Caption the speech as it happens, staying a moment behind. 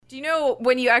Do you know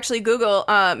when you actually Google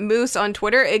moose on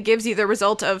Twitter, it gives you the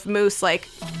result of moose, like,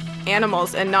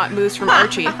 animals and not moose from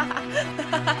Archie.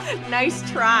 Nice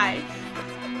try.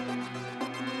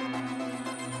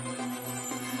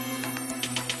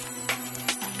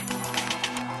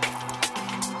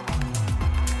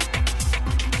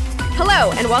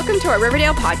 Hello, and welcome to our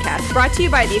Riverdale podcast, brought to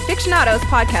you by the AFICTIONADOS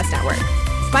podcast network.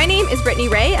 My name is Brittany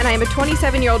Ray, and I am a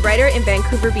 27-year-old writer in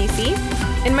Vancouver, BC.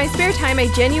 In my spare time, I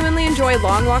genuinely enjoy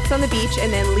long walks on the beach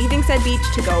and then leaving said beach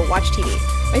to go watch TV.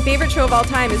 My favorite show of all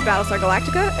time is Battlestar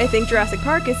Galactica. I think Jurassic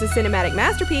Park is a cinematic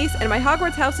masterpiece, and my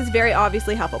Hogwarts house is very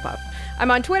obviously Hufflepuff.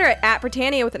 I'm on Twitter at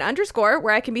Britannia with an underscore,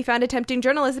 where I can be found attempting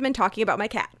journalism and talking about my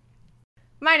cat.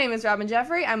 My name is Robin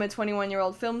Jeffrey. I'm a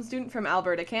 21-year-old film student from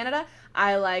Alberta, Canada.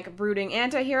 I like brooding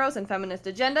anti-heroes and feminist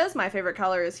agendas. My favorite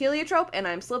color is heliotrope, and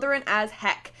I'm Slytherin as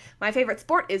heck. My favorite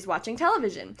sport is watching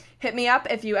television. Hit me up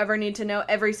if you ever need to know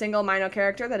every single minor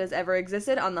character that has ever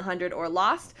existed on The 100 or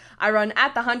Lost. I run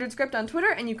at The 100 Script on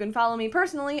Twitter, and you can follow me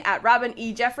personally at Robin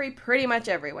E. Jeffrey pretty much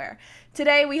everywhere.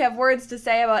 Today we have words to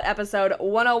say about episode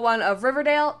 101 of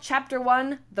Riverdale, Chapter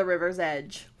 1, The River's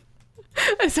Edge.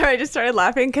 I'm sorry, I just started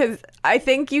laughing because I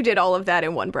think you did all of that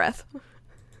in one breath.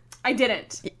 I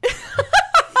didn't.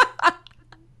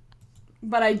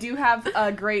 But I do have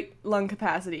a great lung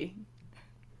capacity.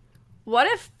 What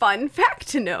a fun fact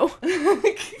to know. Okay,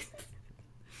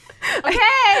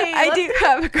 I do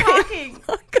have a great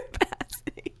lung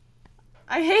capacity.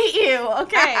 I hate you.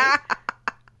 Okay.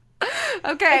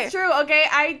 Okay. It's true. Okay,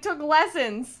 I took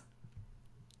lessons.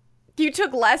 You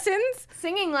took lessons?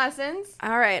 Singing lessons.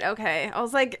 All right, okay. I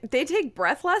was like, they take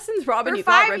breath lessons? Robin, For you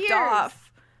got 5 ripped years.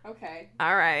 off. Okay.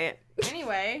 All right.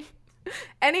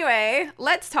 Anyway,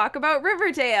 let's talk about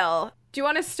Riverdale. Do you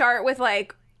want to start with,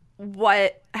 like,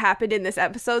 what happened in this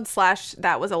episode /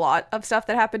 that was a lot of stuff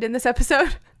that happened in this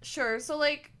episode? sure. So,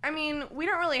 like, I mean, we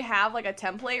don't really have, like, a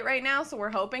template right now, so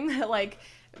we're hoping that, like,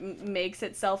 makes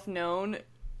itself known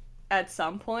at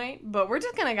some point, but we're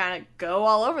just gonna kind of go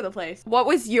all over the place. What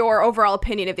was your overall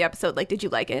opinion of the episode? Like, did you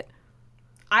like it?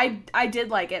 I did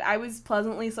like it. I was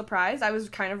pleasantly surprised. I was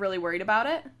kind of really worried about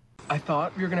it. I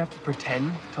thought we were gonna have to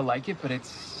pretend to like it, but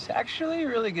it's actually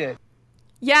really good.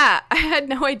 Yeah, I had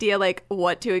no idea, like,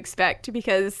 what to expect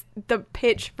because the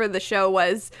pitch for the show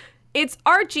was, it's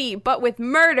Archie, but with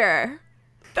murder.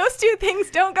 Those two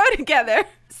things don't go together.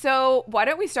 So why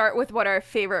don't we start with what our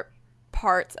favorite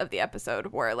parts of the episode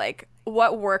were, like,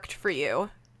 what worked for you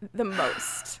the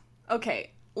most?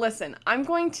 Okay, listen, I'm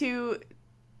going to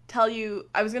tell you,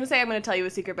 I was going to say I'm going to tell you a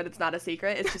secret, but it's not a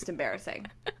secret. It's just embarrassing.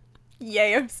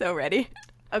 Yay, I'm so ready.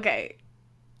 Okay,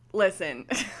 listen.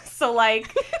 So,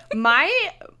 like, my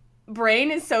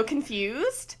brain is so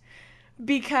confused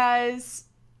because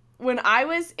when I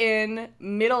was in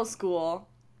middle school,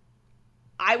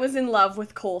 I was in love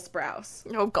with Cole Sprouse.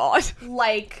 Oh, God.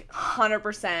 Like,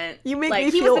 100%. You make like,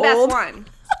 me he feel was the old. best one,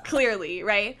 clearly,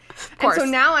 right? Of course. And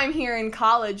so now I'm here in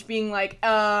college being like,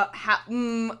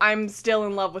 I'm still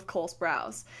in love with Cole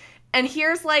Sprouse. And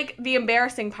here's, like, the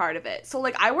embarrassing part of it. So,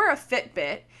 like, I wear a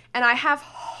Fitbit, and I have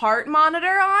heart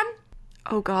monitor on.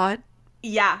 Oh, God.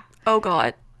 Yeah. Oh,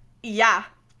 God. Yeah.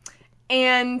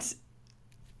 And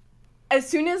as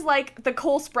soon as, like, the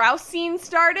Cole Sprouse scene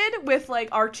started with, like,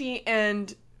 Archie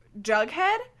and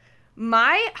Jughead,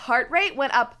 my heart rate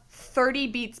went up 30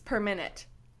 beats per minute.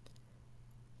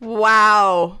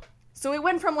 Wow. So it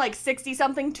went from, like,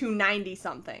 60-something to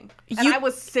 90-something. And I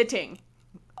was sitting.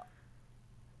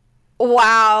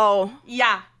 Wow.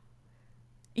 Yeah.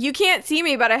 You can't see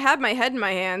me, but I have my head in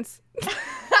my hands.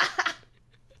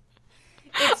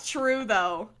 It's true,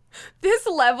 though. This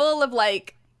level of,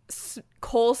 like,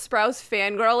 Cole Sprouse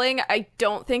fangirling, I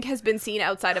don't think has been seen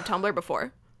outside of Tumblr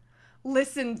before.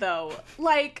 Listen, though,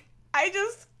 like,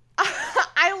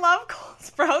 I love Cole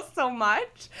Sprouse so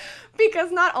much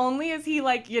because not only is he,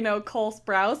 like, you know, Cole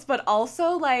Sprouse, but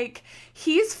also, like,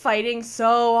 he's fighting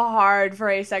so hard for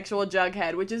asexual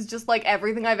Jughead, which is just, like,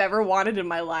 everything I've ever wanted in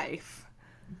my life.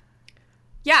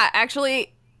 Yeah,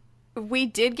 actually, we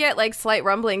did get, like, slight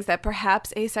rumblings that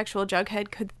perhaps asexual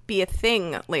Jughead could be a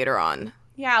thing later on.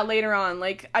 Yeah, later on.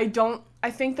 Like, I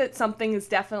think that something is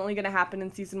definitely going to happen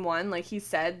in season 1. Like, he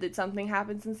said that something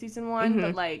happens in season 1,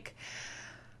 but, like...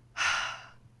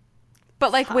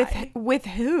 But, like, with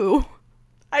who?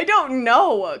 I don't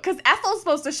know, because Ethel's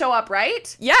supposed to show up,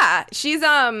 right? Yeah, she's,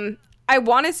 I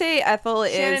want to say Ethel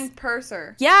is... Shannon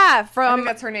Purser. Yeah, I think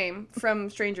that's her name, from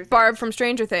Stranger Things. Barb from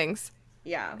Stranger Things.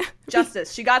 Yeah.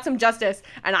 Justice. She got some justice,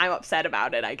 and I'm upset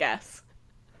about it, I guess.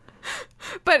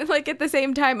 But, like, at the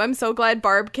same time, I'm so glad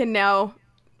Barb can now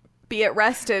be at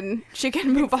rest and she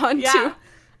can move on to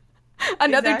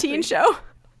another teen show.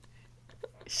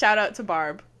 Shout out to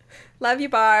Barb. Love you,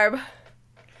 Barb.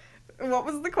 What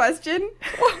was the question?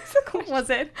 What was the question? Was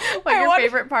it what your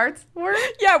favorite parts were?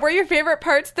 Yeah, were your favorite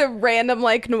parts the random,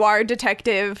 like, noir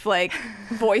detective, like,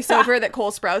 voiceover that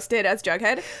Cole Sprouse did as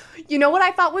Jughead? You know what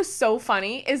I thought was so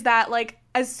funny is that, like,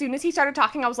 as soon as he started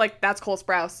talking, I was like, that's Cole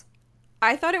Sprouse.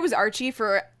 I thought it was Archie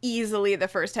for easily the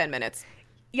first 10 minutes.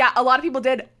 Yeah, a lot of people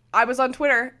did. I was on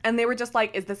Twitter, and they were just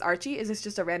like, is this Archie? Is this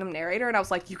just a random narrator? And I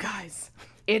was like, you guys,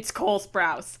 it's Cole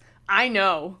Sprouse. I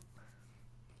know.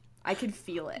 I could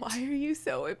feel it. Why are you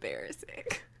so embarrassing?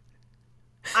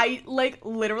 I, like,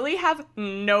 literally have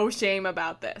no shame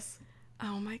about this.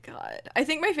 Oh my god. I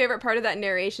think my favorite part of that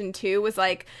narration, too, was,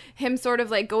 like, him sort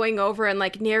of, like, going over and,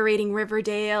 like, narrating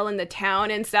Riverdale and the town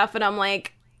and stuff, and I'm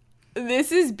like,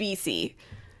 this is BC.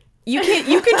 You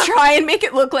can try and make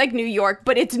it look like New York,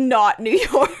 but it's not New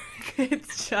York.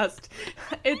 It's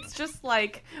just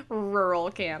like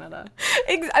rural Canada.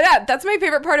 That's my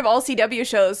favorite part of all CW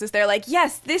shows is they're like,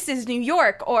 yes, this is New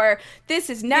York, or this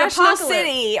is National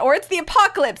City, or it's the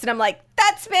apocalypse. And I'm like,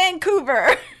 that's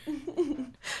Vancouver.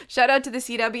 Shout out to the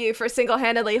CW for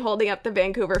single-handedly holding up the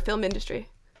Vancouver film industry.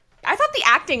 I thought the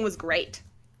acting was great.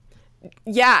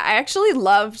 Yeah, I actually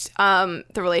loved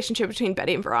the relationship between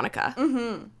Betty and Veronica.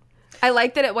 Mm-hmm. I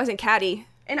liked that it wasn't catty.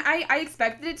 And I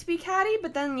expected it to be catty,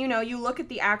 but then, you know, you look at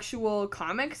the actual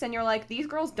comics and you're like, these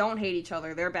girls don't hate each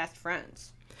other. They're best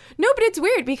friends. No, but it's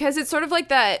weird because it's sort of like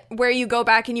that where you go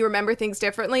back and you remember things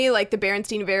differently, like the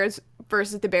Berenstain Bears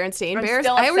versus the Berenstain Bears.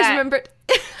 Still upset. I always remembered...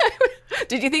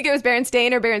 Did you think it was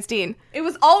Berenstain or Berenstein? It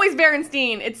was always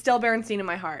Berenstein. It's still Berenstein in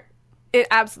my heart. It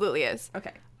absolutely is.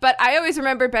 Okay. But I always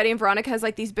remember Betty and Veronica as,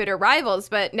 like, these bitter rivals,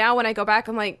 but now when I go back,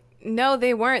 I'm like, no,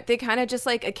 they weren't. They kind of just,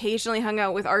 like, occasionally hung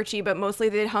out with Archie, but mostly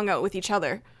they hung out with each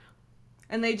other.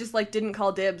 And they just, like, didn't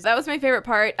call dibs. That was my favorite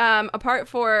part. Apart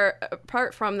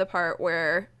from the part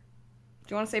where...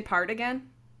 Do you want to say part again?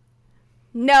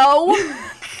 No!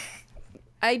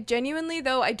 I genuinely,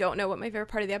 though, I don't know what my favorite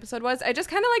part of the episode was. I just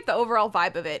kind of like the overall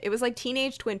vibe of it. It was like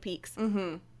teenage Twin Peaks.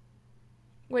 Mm-hmm.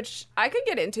 Which I could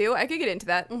get into. I could get into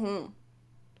that. Mm-hmm.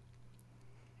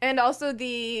 And also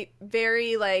the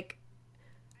very, like...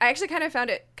 I actually kind of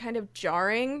found it kind of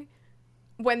jarring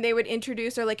when they would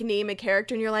introduce or, like, name a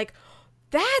character and you're like,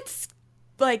 that's,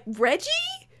 like, Reggie?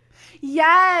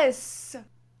 Yes!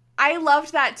 I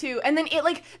loved that, too. And then it,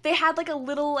 like, they had, like, a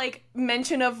little, like,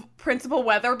 mention of Principal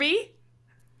Weatherby.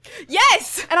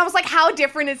 Yes! And I was like, how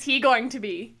different is he going to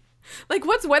be? Like,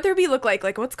 what's Weatherby look like?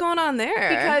 Like, what's going on there?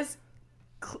 Because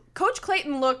Coach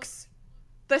Clayton looks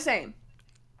the same.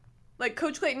 Like,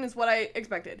 Coach Clayton is what I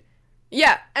expected.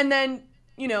 Yeah. And then...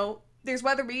 You know, there's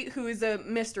Weatherby, who is a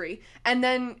mystery, and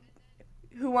then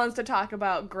who wants to talk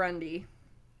about Grundy?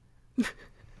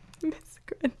 Miss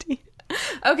Grundy.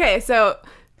 Okay, so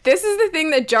this is the thing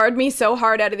that jarred me so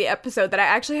hard out of the episode that I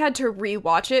actually had to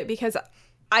rewatch it because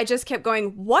I just kept going,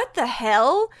 what the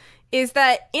hell? Is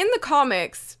that in the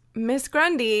comics, Miss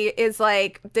Grundy is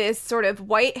like this sort of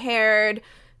white-haired,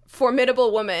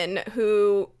 formidable woman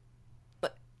who...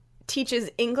 teaches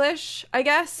English, I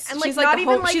guess. And, like, she's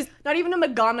she's not even a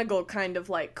McGonagall kind of,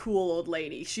 like, cool old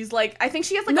lady. She's like, I think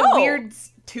she has, like, a weird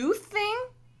tooth thing.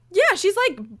 Yeah, she's,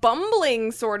 like,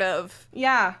 bumbling, sort of.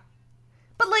 Yeah.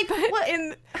 But, like, what?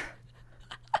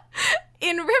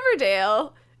 In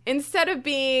Riverdale, instead of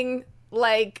being,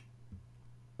 like,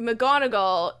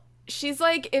 McGonagall, she's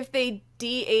like if they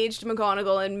de-aged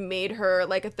McGonagall and made her,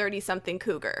 like, a 30-something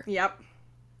cougar. Yep.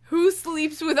 Who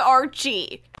sleeps with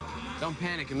Archie? Don't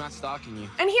panic, I'm not stalking you.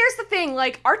 And here's the thing,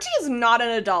 like, Archie is not an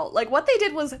adult. Like, what they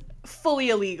did was fully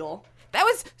illegal. That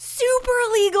was super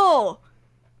illegal!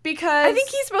 Because... I think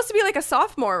he's supposed to be, like, a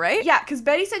sophomore, right? Yeah, because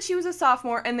Betty said she was a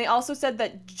sophomore, and they also said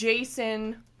that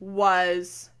Jason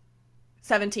was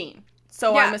 17.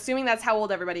 So yeah. I'm assuming that's how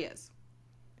old everybody is.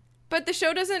 But the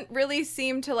show doesn't really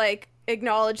seem to, like,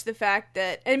 acknowledge the fact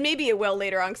that... And maybe it will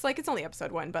later on, because, like, it's only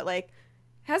episode 1, but, like...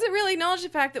 hasn't really acknowledged the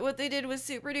fact that what they did was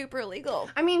super duper illegal.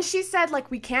 I mean, she said,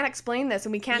 like, we can't explain this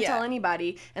and we can't tell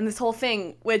anybody. And this whole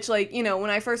thing, which, like, you know,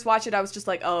 when I first watched it, I was just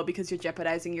like, oh, because you're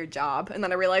jeopardizing your job. And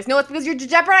then I realized, no, it's because you're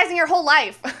jeopardizing your whole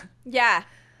life. Yeah.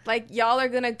 Like, y'all are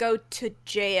gonna go to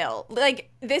jail. Like,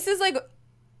 this is, like,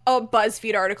 a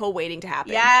BuzzFeed article waiting to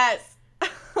happen. Yes.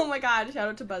 Oh, my God. Shout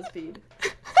out to BuzzFeed.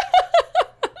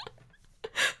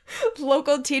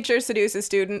 Local teacher seduces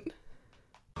student.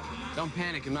 Don't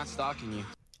panic, I'm not stalking you.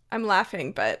 I'm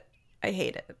laughing, but I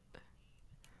hate it.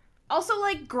 Also,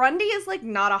 like, Grundy is, like,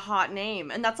 not a hot name,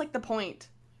 and that's, like, the point.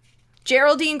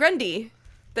 Geraldine Grundy.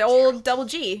 The old double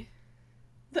G.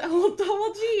 The old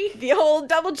double G. The old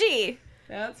double G.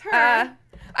 That's her.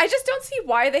 I just don't see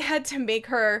why they had to make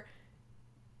her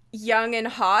young and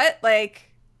hot.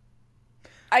 Like,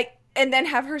 and then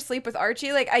have her sleep with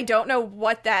Archie. Like, I don't know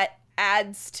what that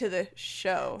adds to the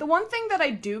show. The one thing that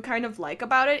I do kind of like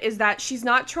about it is that she's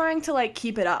not trying to, like,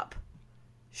 keep it up.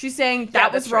 She's saying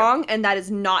that was wrong and that is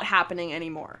not happening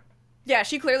anymore. Yeah,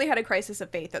 she clearly had a crisis of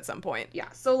faith at some point. Yeah,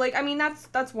 so, like, I mean,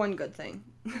 that's one good thing.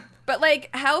 But, like,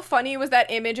 how funny was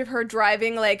that image of her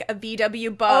driving, like, a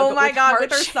VW Bug? Oh my god,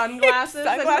 with her sunglasses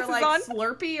and her, like, on?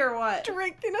 Slurpee or what?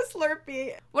 Drinking a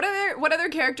Slurpee. What other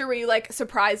character were you, like,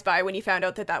 surprised by when you found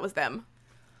out that that was them?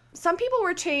 Some people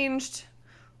were changed,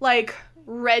 like,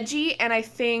 Reggie and I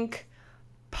think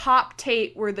Pop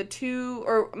Tate were the two,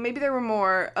 or maybe there were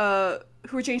more,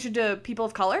 who were changed into people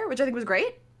of color, which I think was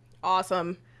great.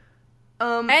 Awesome.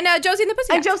 And Josie and the Pussycats.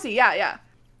 And Josie, yeah.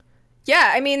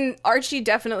 Yeah, I mean, Archie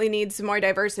definitely needs more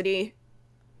diversity.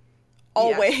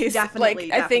 Always. Yes, definitely, like,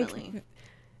 definitely.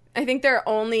 I think their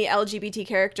only LGBT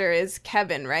character is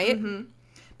Kevin, right? Mm-hmm.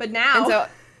 But now... And so,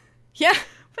 yeah.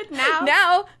 But now...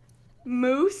 Now...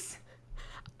 Moose.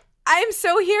 I'm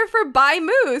so here for Bye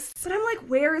Moose. But I'm like,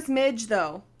 where is Midge,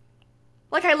 though?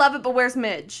 Like, I love it, but where's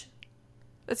Midge?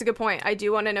 That's a good point. I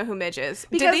do want to know who Midge is.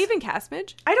 Because did they even cast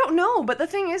Midge? I don't know, but the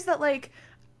thing is that, like...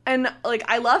 And, like,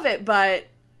 I love it, but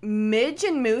Midge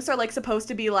and Moose are, like, supposed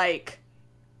to be, like,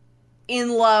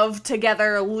 in love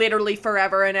together literally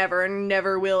forever and ever and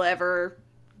never will ever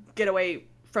get away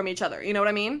from each other. You know what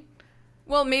I mean?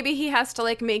 Well, maybe he has to,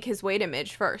 like, make his way to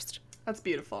Midge first. That's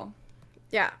beautiful.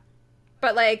 Yeah.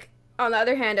 But, like, on the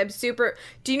other hand, I'm super...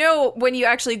 Do you know when you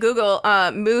actually Google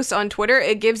Moose on Twitter,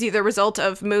 it gives you the result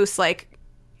of Moose, like,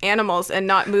 animals and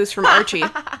not Moose from Archie.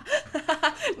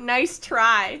 Nice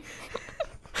try.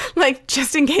 Like,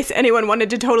 just in case anyone wanted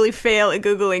to totally fail at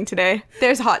Googling today.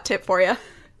 There's a hot tip for you.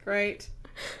 Great.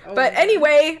 Oh, but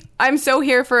anyway, I'm so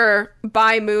here for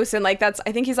Bi Moose, and, like, I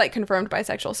think he's, like, confirmed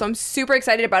bisexual, so I'm super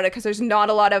excited about it because there's not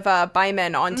a lot of bi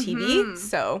men on TV,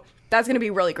 so that's going to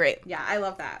be really great. Yeah, I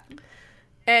love that.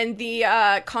 And the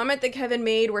comment that Kevin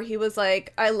made where he was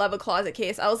like, I love a closet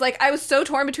case, I was so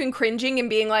torn between cringing and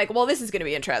being like, well, this is going to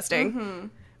be interesting. Mm-hmm.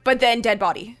 But then dead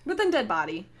body.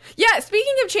 Yeah,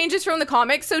 speaking of changes from the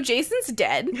comics, so Jason's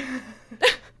dead.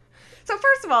 So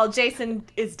first of all, Jason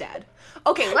is dead.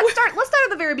 Okay, let's start at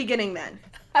the very beginning then.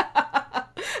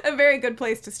 A very good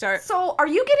place to start. So, are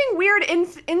you getting weird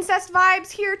incest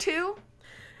vibes here too?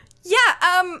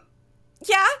 Yeah,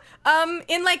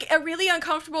 in, like, a really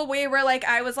uncomfortable way where, like,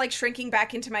 I was, like, shrinking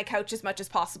back into my couch as much as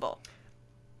possible.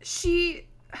 Here's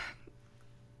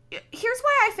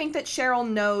why I think that Cheryl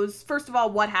knows, first of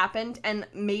all, what happened and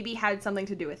maybe had something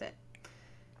to do with it.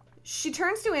 She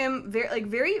turns to him,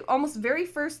 almost very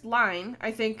first line,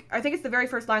 I think it's the very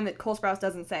first line that Cole Sprouse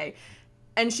doesn't say,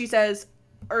 and she says,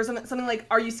 or something like,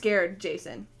 are you scared,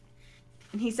 Jason?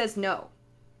 And he says no.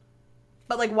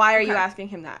 But, like, why are you asking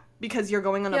him that? Because you're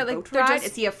going on a boat ride?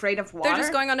 Is he afraid of water? They're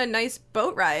just going on a nice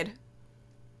boat ride.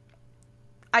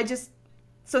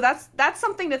 So that's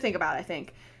something to think about, I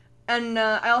think. And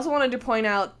I also wanted to point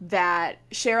out that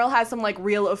Cheryl has some, like,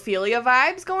 real Ophelia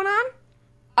vibes going on.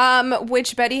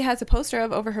 Which Betty has a poster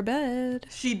of over her bed.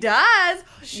 She does?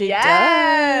 She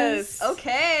does.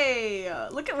 Okay.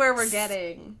 Look at where we're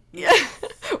getting. Yeah.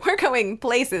 We're going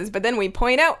places, but then we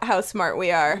point out how smart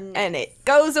we are, and it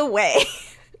goes away.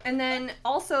 And then,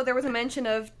 also, there was a mention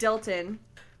of Dilton.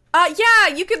 Yeah,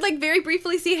 you could, like, very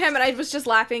briefly see him, and I was just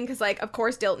laughing, because, like, of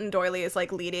course Dilton Doily is,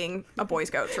 like, leading a Boy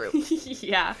Scout troop.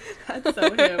 Yeah, that's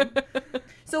so him.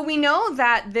 So we know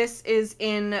that this is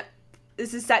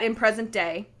set in present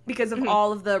day, because of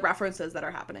all of the references that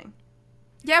are happening.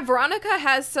 Yeah, Veronica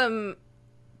has some,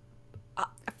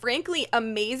 frankly,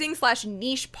 amazing /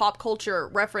 niche pop culture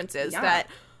references that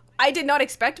I did not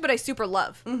expect, but I super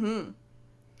love. Mm-hmm.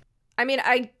 I mean,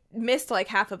 I missed, like,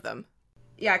 half of them.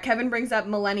 Yeah, Kevin brings up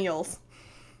millennials.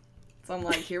 So I'm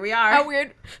like, here we are. How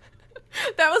weird.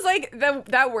 That was like,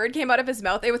 that word came out of his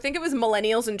mouth. I would think it was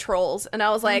millennials and trolls. And I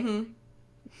was like,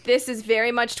 this is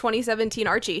very much 2017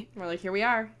 Archie. We're like, here we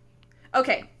are.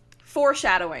 Okay,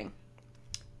 foreshadowing.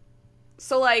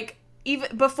 So, like,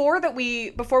 even before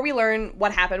we learn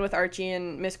what happened with Archie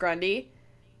and Miss Grundy,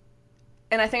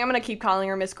 and I think I'm going to keep calling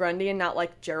her Miss Grundy and not,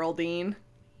 like, Geraldine.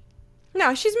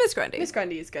 No, she's Miss Grundy. Miss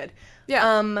Grundy is good.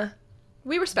 Yeah.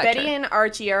 We respect Betty her. and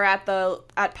Archie are at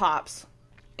Pops,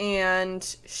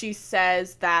 and she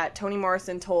says that Toni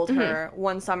Morrison told her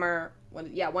one summer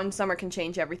can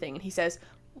change everything, and he says,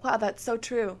 wow, that's so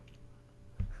true.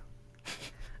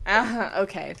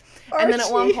 Okay. Archie. And then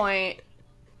at one point,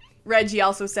 Reggie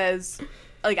also says,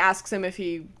 like, asks him if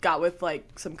he got with,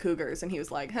 like, some cougars, and he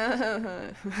was like, How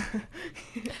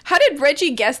did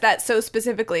Reggie guess that so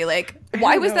specifically? Like,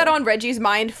 why was that on Reggie's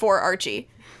mind for Archie?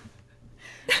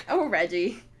 Oh,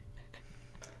 Reggie.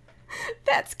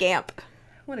 That scamp.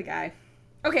 What a guy.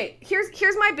 Okay,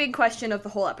 here's my big question of the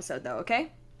whole episode, though, okay?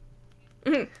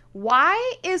 Mhm.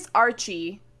 Why is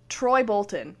Archie Troy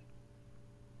Bolton?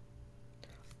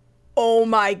 Oh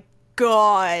my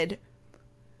god.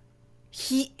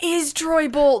 He is Troy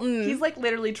Bolton. He's, like,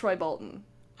 literally Troy Bolton.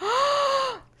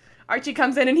 Archie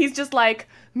comes in and he's just like,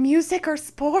 music or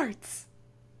sports?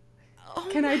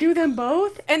 Can I do them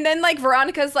both? And then, like,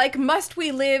 Veronica's like, must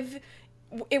we live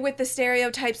with the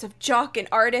stereotypes of jock and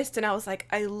artist? And I was like,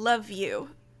 I love you.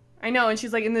 I know, and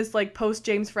she's, like, in this, like,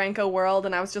 post-James Franco world,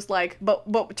 and I was just like,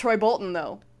 but Troy Bolton,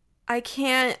 though. I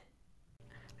can't...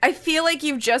 I feel like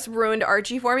you've just ruined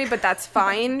Archie for me, but that's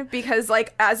fine, because,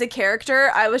 like, as a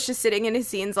character, I was just sitting in his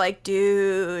scenes like,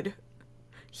 dude,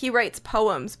 he writes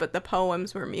poems, but the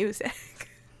poems were music.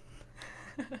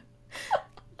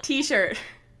 T-shirt.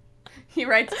 He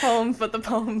writes poems, but the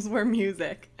poems were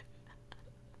music.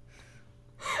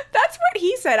 That's what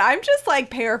he said. I'm just,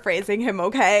 like, paraphrasing him,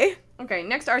 okay? Okay,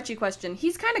 next Archie question.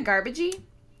 He's kind of garbagey.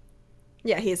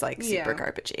 Yeah, he's, like, super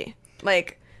garbagey.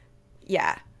 Like,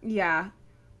 yeah. Yeah.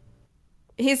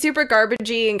 He's super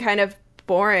garbagey and kind of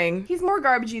boring. He's more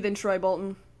garbagey than Troy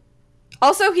Bolton.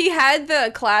 Also, he had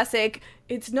the classic,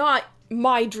 it's not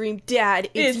my dream, Dad,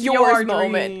 it's yours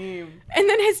moment. Dream. And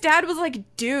then his dad was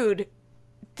like, dude,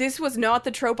 this was not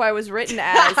the trope I was written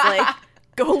as. Like,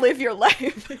 go live your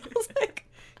life. I was like,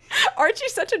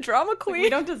 Archie's such a drama queen. We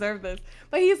don't deserve this.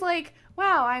 But he's like,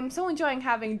 wow, I'm so enjoying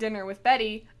having dinner with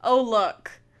Betty. Oh,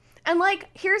 look. And, like,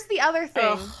 here's the other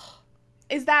thing. Ugh.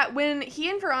 Is that when he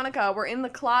and Veronica were in the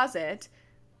closet,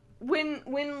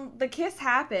 when the kiss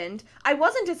happened, I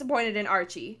wasn't disappointed in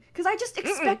Archie, because I just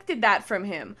expected that from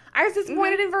him. I was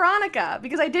disappointed in Veronica,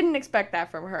 because I didn't expect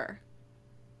that from her.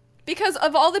 Because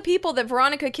of all the people that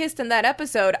Veronica kissed in that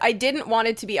episode, I didn't want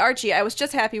it to be Archie. I was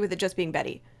just happy with it just being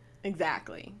Betty.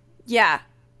 Exactly. Yeah.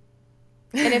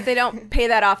 And if they don't pay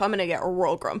that off, I'm gonna get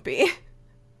real grumpy.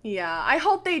 Yeah, I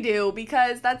hope they do,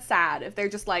 because that's sad if they're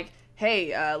just like,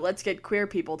 hey, let's get queer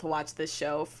people to watch this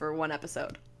show for one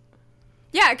episode.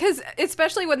 Yeah, because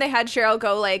especially when they had Cheryl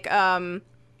go, like,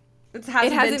 It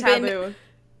hasn't been taboo.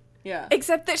 Yeah.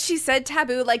 Except that she said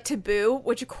taboo, like taboo,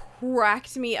 which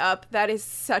cracked me up. That is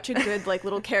such a good, like,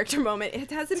 little character moment.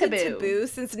 It hasn't been taboo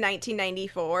since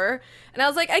 1994. And I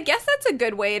was like, I guess that's a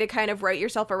good way to kind of write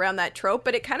yourself around that trope,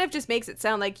 but it kind of just makes it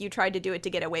sound like you tried to do it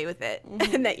to get away with it,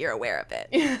 and that you're aware of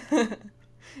it.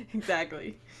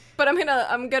 Exactly. But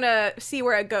I'm gonna see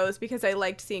where it goes, because I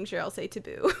liked seeing Cheryl say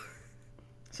taboo.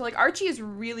 So, like, Archie is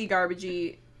really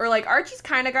garbagey. Or, like, Archie's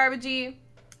kind of garbagey,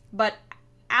 but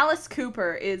Alice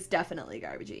Cooper is definitely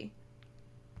garbagey.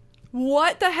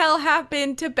 What the hell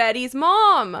happened to Betty's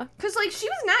mom? Because, like, she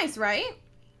was nice, right?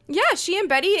 Yeah, she and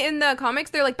Betty in the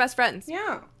comics, they're, like, best friends.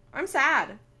 Yeah. I'm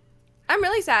sad. I'm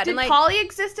really sad. Did and, like, Polly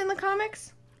exist in the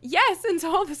comics? Yes, and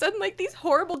so all of a sudden, like, these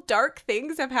horrible, dark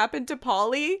things have happened to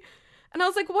Polly. And I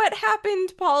was like, what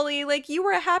happened, Polly? Like, you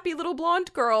were a happy little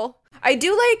blonde girl. I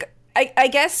do, like, I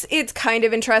guess it's kind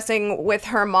of interesting with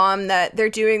her mom that they're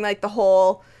doing, like, the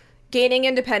whole gaining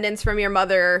independence from your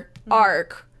mother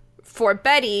arc for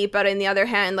Betty, but on the other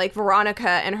hand, like, Veronica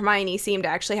and Hermione seem to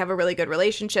actually have a really good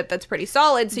relationship that's pretty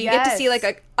solid, so you get to see,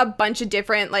 like, a bunch of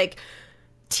different, like,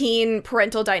 teen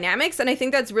parental dynamics, and I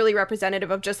think that's really representative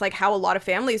of just, like, how a lot of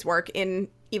families work in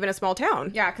even a small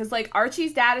town. Yeah, because, like,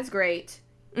 Archie's dad is great.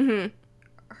 Mm-hmm.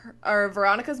 Or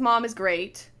Veronica's mom is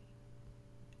great.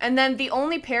 And then the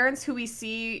only parents who we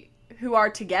see who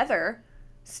are together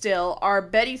still are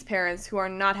Betty's parents, who are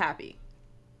not happy.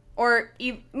 Or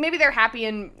maybe they're happy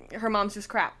and her mom's just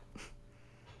crap.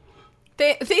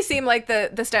 They seem like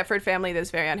the Stepford family that's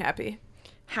very unhappy.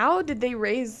 How did they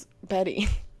raise Betty?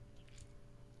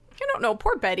 I don't know.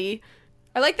 Poor Betty.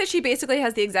 I like that she basically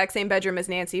has the exact same bedroom as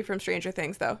Nancy from Stranger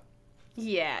Things, though.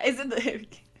 Yeah,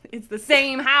 it's the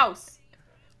same house.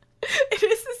 It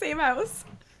is the same house.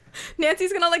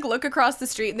 Nancy's gonna, like, look across the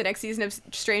street in the next season of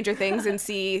Stranger Things and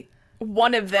see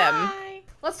one of them. Hi.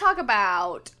 Let's talk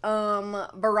about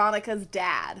Veronica's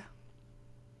dad.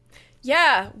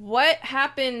 Yeah, what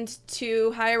happened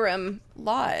to Hiram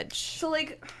Lodge? So,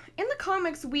 like, in the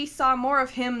comics, we saw more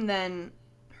of him than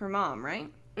her mom, right?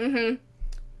 Mm-hmm.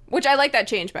 Which I like that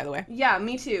change, by the way. Yeah,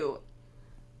 me too.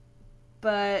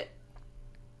 But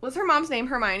was her mom's name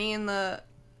Hermione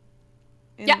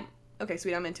Yeah. Okay,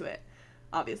 sweet, I'm into it.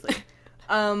 Obviously.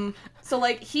 So,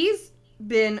 like, he's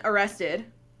been arrested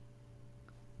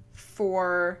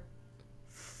for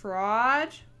fraud.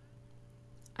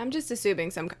 I'm just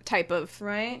assuming some type of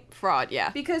Right? fraud, yeah.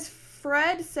 Because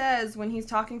Fred says when he's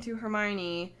talking to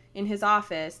Hermione in his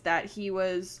office that he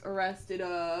was arrested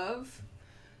of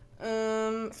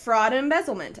fraud and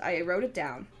embezzlement. I wrote it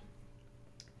down.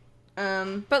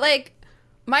 But, like,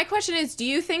 my question is, do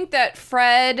you think that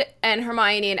Fred and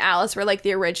Hermione and Alice were, like,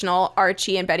 the original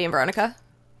Archie and Betty and Veronica?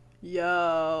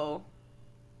 Yo.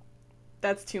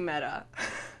 That's too meta.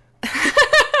 Because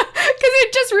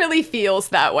it just really feels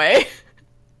that way.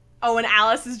 Oh, and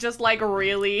Alice is just, like,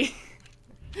 really,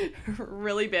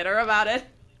 really bitter about it?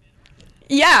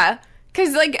 Yeah.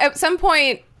 Because, like, at some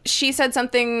point, she said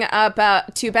something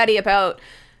to Betty about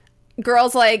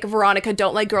girls like Veronica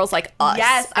don't like girls like us.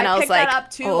 Yes, and I was picked like, that up,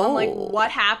 too. oh. I'm like,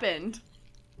 what happened?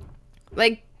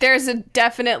 Like, there's a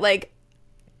definite, like,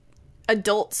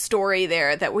 adult story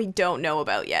there that we don't know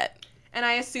about yet. And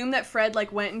I assume that Fred,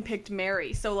 like, went and picked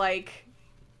Mary. So, like,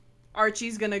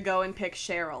 Archie's gonna go and pick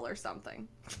Cheryl or something.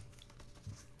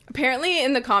 Apparently,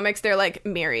 in the comics, they're, like,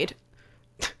 married.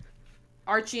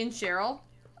 Archie and Cheryl?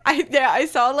 I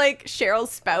saw, like,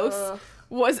 Cheryl's spouse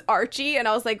was Archie, and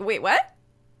I was like, wait, what?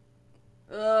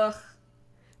 Ugh.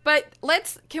 But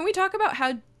can we talk about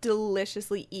how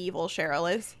deliciously evil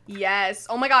Cheryl is? Yes.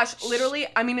 Oh my gosh. Literally,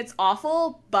 I mean, it's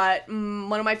awful, but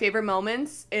one of my favorite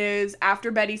moments is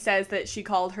after Betty says that she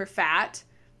called her fat.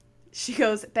 She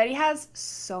goes, Betty has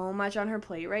so much on her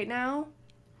plate right now.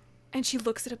 And she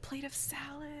looks at a plate of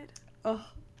salad. Ugh.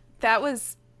 That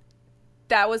was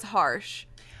harsh.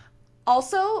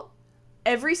 Also,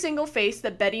 every single face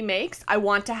that Betty makes, I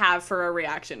want to have for a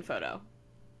reaction photo.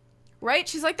 Right?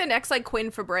 She's like the next, like, Quinn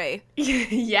Fabray.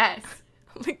 Yes.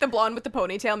 Like the blonde with the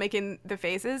ponytail making the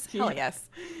faces. Yeah. Hell yes.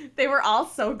 They were all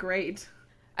so great.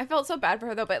 I felt so bad for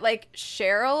her, though. But, like,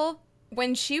 Cheryl,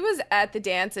 when she was at the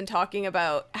dance and talking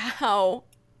about how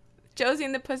Josie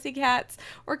and the Pussycats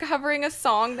were covering a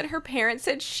song that her parents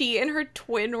said she and her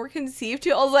twin were conceived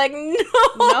to, I was like,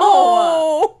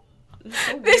 no!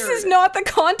 So This is not the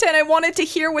content I wanted to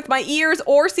hear with my ears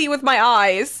or see with my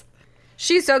eyes.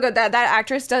 She's so good. That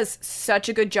actress does such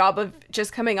a good job of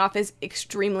just coming off as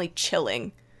extremely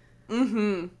chilling.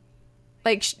 Mm-hmm.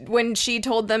 Like, when she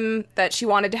told them that she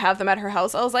wanted to have them at her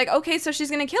house, I was like, okay, so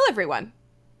she's gonna kill everyone.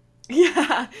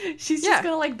 Yeah. She's just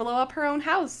gonna, like, blow up her own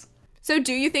house. So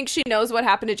do you think she knows what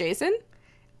happened to Jason?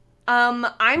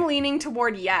 I'm leaning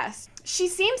toward yes. She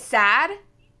seems sad,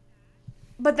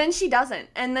 but then she doesn't.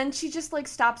 And then she just, like,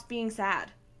 stops being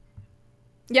sad.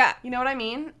 Yeah. You know what I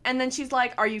mean? And then she's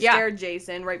like, are you scared,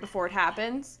 Jason, right before it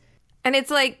happens? And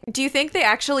it's like, do you think they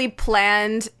actually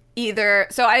planned either...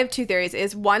 So I have two theories.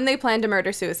 Is one, they planned to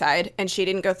murder-suicide, and she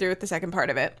didn't go through with the second part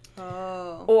of it.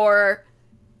 Oh. Or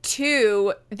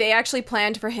two, they actually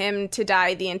planned for him to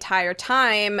die the entire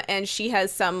time, and she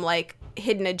has some, like,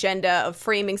 hidden agenda of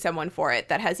framing someone for it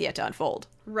that has yet to unfold.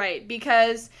 Right,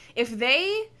 because if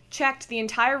they checked the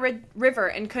entire river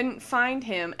and couldn't find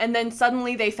him, and then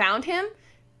suddenly they found him...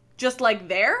 just, like,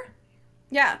 there?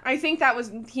 Yeah. I think that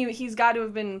was... He's got to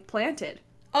have been planted.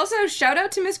 Also, shout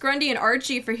out to Miss Grundy and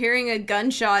Archie for hearing a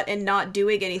gunshot and not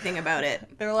doing anything about it.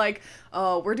 They're like,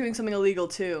 oh, we're doing something illegal,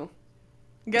 too.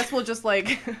 Guess we'll just, like,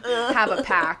 have a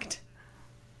pact.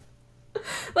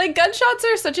 Like, gunshots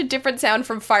are such a different sound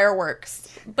from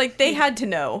fireworks. Like, they had to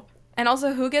know. And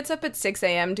also, who gets up at 6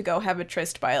 a.m. to go have a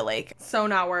tryst by a lake? So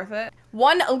not worth it.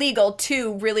 One, illegal.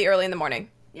 Two, really early in the morning.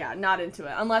 Yeah, not into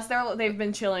it. Unless they've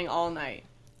been chilling all night.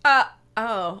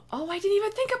 Oh, I didn't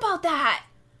even think about that.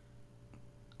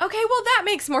 Okay, well, that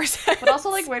makes more sense. But also,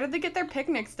 like, where did they get their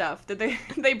picnic stuff? Did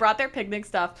they brought their picnic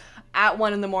stuff at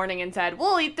 1 a.m. and said,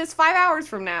 we'll eat this 5 hours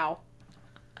from now.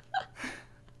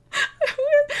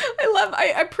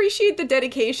 I appreciate the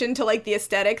dedication to, like, the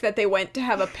aesthetic that they went to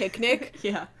have a picnic.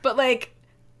 Yeah. But, like,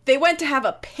 they went to have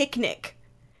a picnic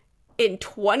in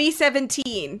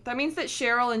 2017. That means that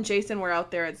Cheryl and Jason were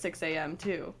out there at 6 a.m.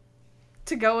 too.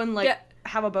 To go and, like,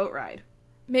 have a boat ride.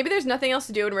 Maybe there's nothing else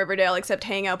to do in Riverdale except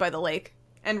hang out by the lake.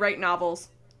 And write novels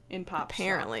in pop.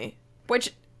 Apparently.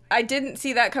 Which, I didn't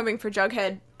see that coming for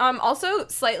Jughead. Also,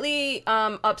 slightly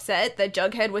upset that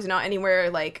Jughead was not anywhere,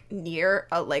 like, near,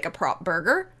 a prop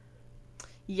burger.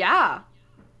 Yeah.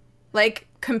 Like,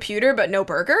 computer, but no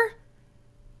burger?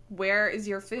 Where is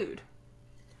your food?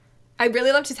 I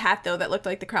really loved his hat, though, that looked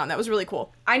like the crown. That was really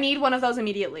cool. I need one of those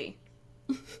immediately.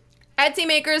 Etsy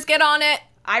makers, get on it!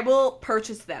 I will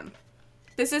purchase them.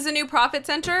 This is a new profit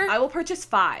center? I will purchase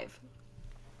 5.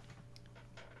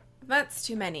 That's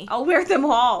too many. I'll wear them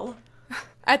all.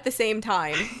 At the same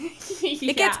time. Yeah.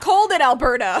 It gets cold in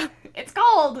Alberta. It's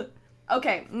cold.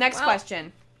 Okay, next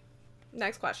question.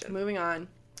 Next question. Moving on.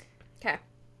 Okay.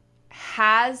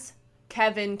 Has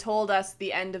Kevin told us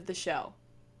the end of the show?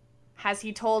 Has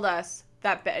he told us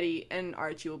that Betty and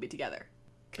Archie will be together?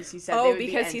 Because he said they would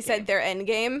because be he said their end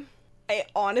game? I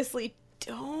honestly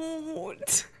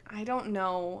don't. I don't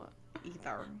know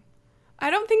either. I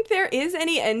don't think there is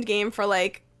any end game for,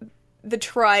 like, the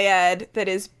triad that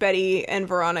is Betty and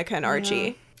Veronica and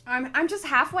Archie. I'm just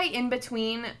halfway in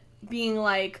between being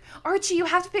like, Archie, you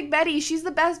have to pick Betty. She's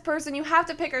the best person. You have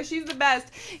to pick her. She's the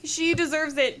best. She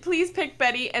deserves it. Please pick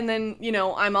Betty. And then, you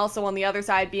know, I'm also on the other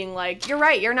side being like, you're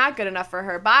right. You're not good enough for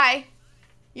her. Bye.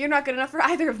 You're not good enough for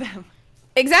either of them.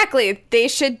 Exactly. They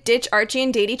should ditch Archie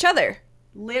and date each other.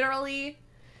 Literally,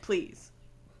 please.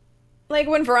 Like,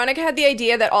 when Veronica had the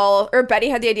idea that Betty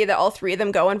had the idea that all three of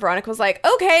them go, and Veronica was like,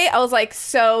 okay. I was like,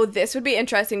 so this would be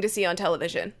interesting to see on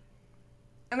television.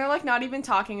 And they're, like, not even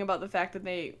talking about the fact that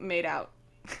they made out.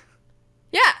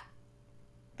 Yeah.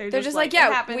 They're just like,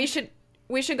 yeah,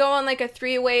 we should go on, like, a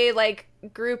 3-way, like,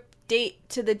 group date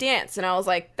to the dance. And I was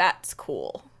like, that's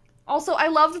cool. Also, I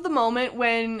loved the moment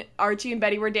when Archie and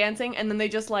Betty were dancing, and then they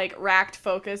just, like, racked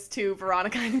focus to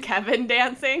Veronica and Kevin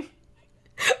dancing.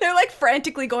 They're, like,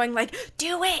 frantically going, like,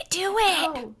 do it.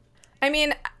 Oh. I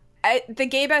mean, the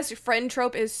gay best friend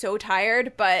trope is so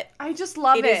tired, but I just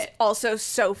love it. It is also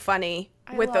so funny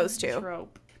with those two.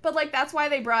 Trope. But, like, that's why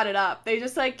they brought it up. They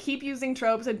just, like, keep using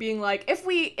tropes and being like, if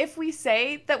we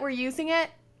say that we're using it,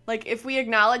 like, if we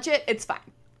acknowledge it, it's fine.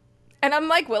 And I'm,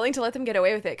 like, willing to let them get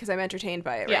away with it because I'm entertained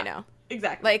by it right now.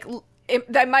 Exactly. Like,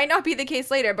 that might not be the case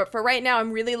later, but for right now,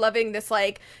 I'm really loving this,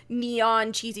 like,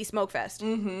 neon cheesy smoke fest.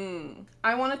 Mm-hmm.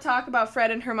 I want to talk about Fred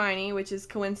and Hermione, which is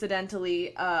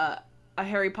coincidentally a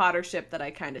Harry Potter ship that I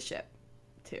kind of ship,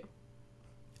 too.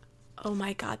 Oh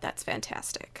my god, that's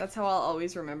fantastic. That's how I'll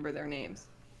always remember their names.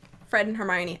 Fred and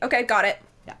Hermione. Okay, got it.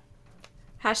 Yeah.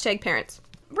 Hashtag parents.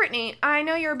 Brittany, I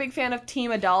know you're a big fan of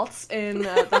Team Adults in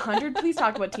The 100. Please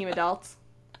talk about Team Adults.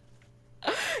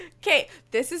 Okay,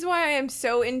 this is why I am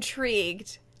so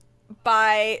intrigued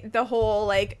by the whole,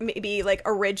 like, maybe, like,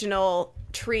 original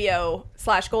trio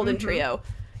 / golden trio.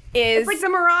 It's like the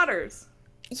Marauders.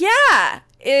 Yeah.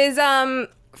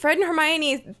 Fred and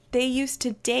Hermione, they used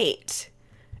to date.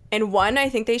 And 1, I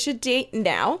think they should date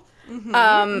now.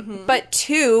 But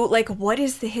 2, like, what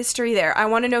is the history there? I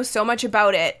want to know so much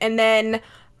about it. And then,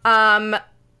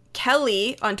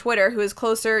 Kelly on Twitter, who is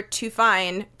closer to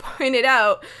Fine, pointed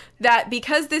out that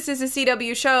because this is a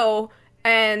CW show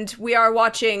and we are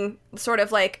watching sort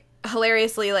of, like,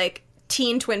 hilariously, like,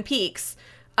 teen Twin Peaks,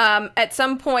 at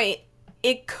some point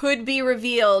it could be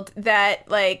revealed that,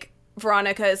 like,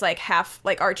 Veronica is, like, half,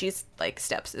 like, Archie's, like,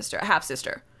 stepsister,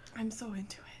 half-sister. I'm so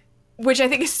into it. Which I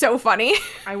think is so funny.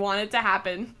 I want it to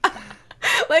happen.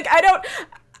 Like, I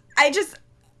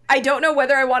don't know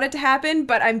whether I want it to happen,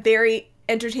 but I'm very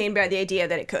entertained by the idea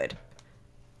that it could.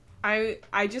 I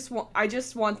just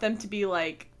want them to be,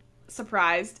 like,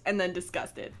 surprised and then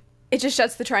disgusted. It just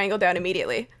shuts the triangle down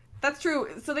immediately. That's true.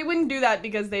 So they wouldn't do that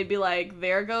because they'd be like,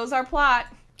 there goes our plot.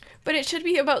 But it should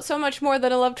be about so much more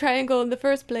than a love triangle in the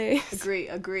first place.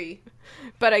 Agree.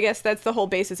 But I guess that's the whole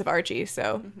basis of Archie,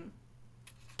 so...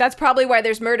 That's probably why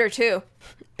there's murder, too.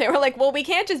 They were like, well, we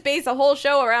can't just base a whole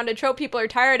show around a trope people are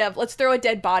tired of. Let's throw a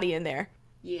dead body in there.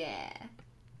 Yeah.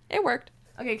 It worked.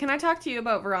 Okay, can I talk to you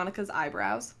about Veronica's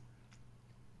eyebrows?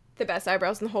 The best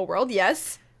eyebrows in the whole world,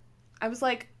 yes. I was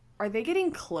like, are they getting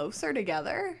closer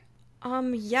together?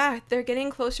 Yeah, they're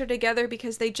getting closer together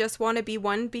because they just want to be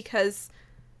one because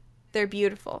they're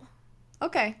beautiful.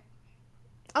 Okay.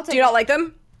 I'll take Do you not like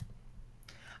them?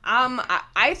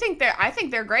 I think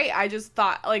they're great. I just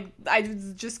thought, like, I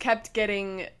just kept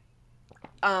getting,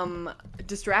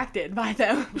 distracted by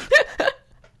them.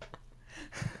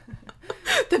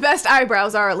 The best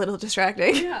eyebrows are a little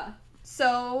distracting. Yeah.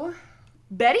 So,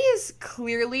 Betty is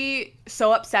clearly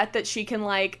so upset that she can,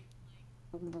 like,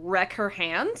 wreck her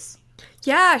hands.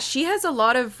 Yeah, she has a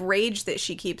lot of rage that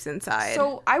she keeps inside.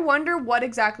 So, I wonder what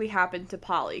exactly happened to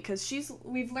Polly, because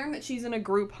we've learned that she's in a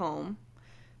group home.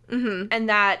 Mm-hmm. And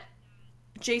that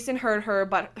Jason hurt her,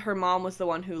 but her mom was the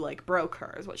one who, like, broke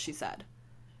her, is what she said.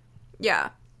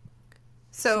 Yeah.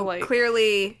 So like,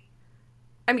 clearly,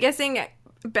 I'm guessing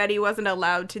Betty wasn't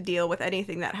allowed to deal with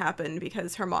anything that happened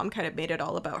because her mom kind of made it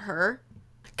all about her.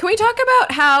 Can we talk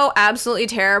about how absolutely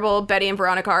terrible Betty and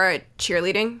Veronica are at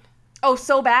cheerleading? Oh,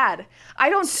 so bad. I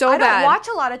don't watch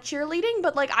a lot of cheerleading,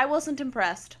 but, like, I wasn't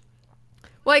impressed.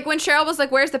 Like, when Cheryl was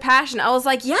like, where's the passion? I was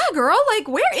like, yeah, girl, like,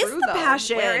 where is the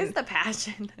passion? Where is the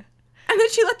passion? And then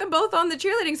she let them both on the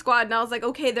cheerleading squad, and I was like,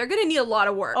 okay, they're gonna need a lot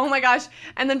of work. Oh my gosh.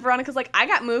 And then Veronica's like, I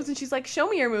got moves, and she's like, show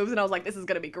me your moves. And I was like, this is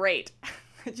gonna be great.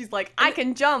 And she's like, I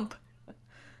can jump.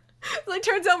 Like,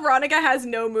 turns out Veronica has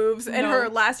no moves, and her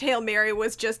last Hail Mary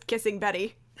was just kissing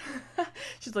Betty.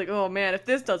 She's like, oh man, if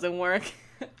this doesn't work,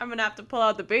 I'm gonna have to pull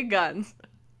out the big guns.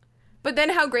 But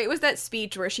then how great was that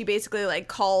speech where she basically, like,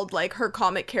 called, like, her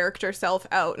comic character self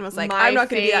out and was like, I'm not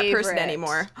going to be that person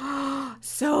anymore.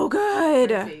 So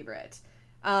good. My favorite.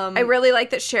 I really like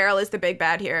that Cheryl is the big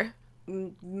bad here.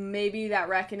 Maybe that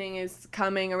reckoning is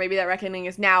coming, or maybe that reckoning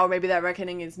is now, or maybe that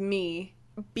reckoning is me.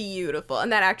 Beautiful.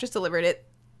 And that actress delivered it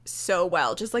so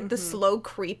well. Just like the slow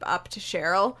creep up to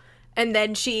Cheryl. And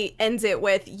then she ends it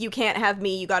with, you can't have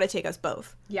me, you gotta take us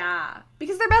both. Yeah.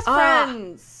 Because they're best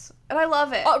friends. And I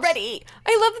love it. Already.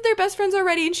 I love that they're best friends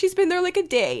already, and she's been there like a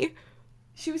day.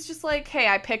 She was just like, hey,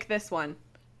 I picked this one.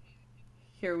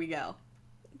 Here we go.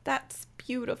 That's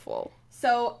beautiful.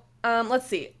 So, let's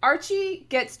see. Archie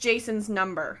gets Jason's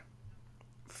number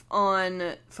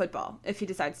on football, if he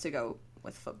decides to go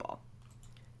with football.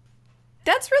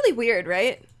 That's really weird,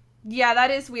 right? Yeah, that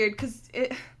is weird, because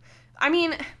I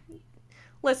mean,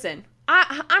 listen,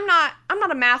 I'm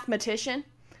not a mathematician,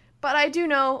 but I do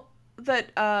know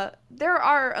that there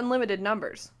are unlimited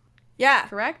numbers. Yeah.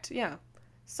 Correct? Yeah.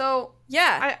 So,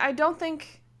 yeah. I don't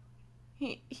think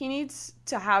he needs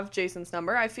to have Jason's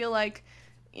number. I feel like,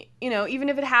 you know, even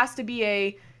if it has to be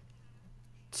a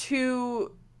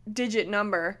 2-digit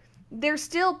number, there's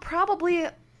still probably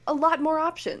a lot more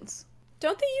options.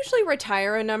 Don't they usually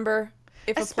retire a number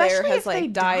if Especially a player has, if they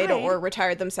like, died died. or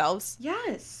retired themselves?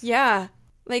 Yes. Yeah.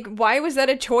 Like, why was that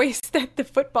a choice that the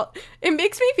football... It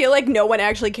makes me feel like no one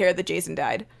actually cared that Jason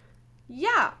died.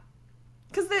 Yeah.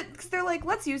 Because they're like,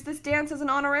 let's use this dance as an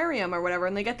honorarium or whatever.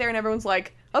 And they get there and everyone's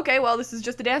like, okay, well, this is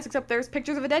just a dance, except there's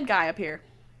pictures of a dead guy up here.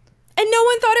 And no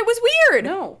one thought it was weird.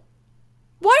 No.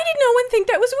 Why did no one think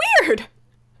that was weird?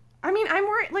 I mean, I'm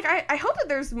worried. Like, I hope that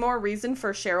there's more reason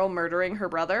for Cheryl murdering her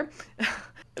brother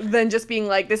than just being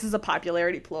like, this is a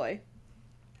popularity ploy.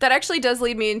 That actually does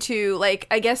lead me into, like,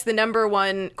 I guess the number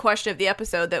one question of the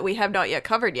episode that we have not yet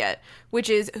covered yet, which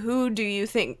is, who do you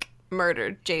think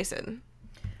murdered Jason?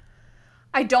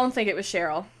 I don't think it was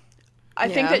Cheryl. I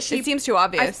think that it seems too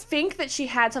obvious. I think that she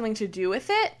had something to do with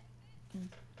it,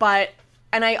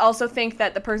 and I also think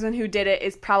that the person who did it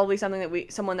is probably someone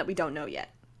that we don't know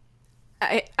yet.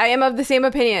 I am of the same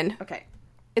opinion. Okay.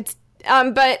 It's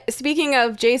but speaking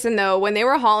of Jason though, when they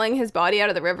were hauling his body out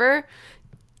of the river,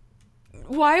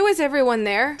 why was everyone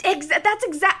there?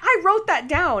 I wrote that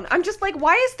down. I'm just like,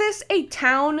 why is this a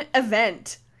town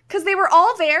event? Because they were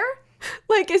all there.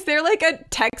 Like, is there like a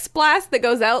text blast that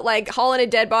goes out like, hauling a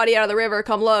dead body out of the river,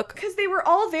 come look? Because they were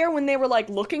all there when they were like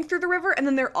looking through the river, and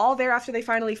then they're all there after they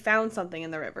finally found something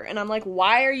in the river. And I'm like,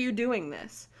 why are you doing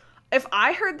this? If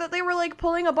I heard that they were like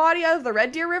pulling a body out of the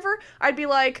Red Deer River, I'd be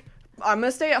like, I'm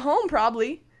gonna stay at home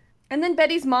probably. And then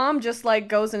Betty's mom just like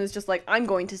goes and is just like, I'm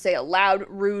going to say a loud,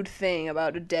 rude thing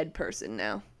about a dead person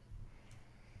now.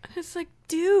 It's like,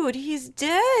 dude, he's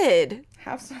dead.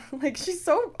 She's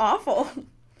so awful.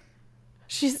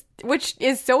 Which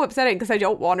is so upsetting because I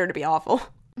don't want her to be awful.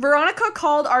 Veronica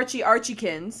called Archie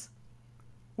Archiekins,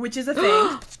 which is a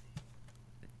thing.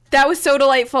 That was so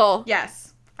delightful.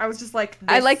 Yes. I was just like,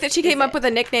 I like that she came up with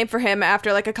a nickname for him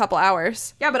after like a couple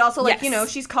hours. Yeah, but also like, yes. You know,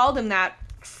 she's called him that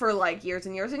for like years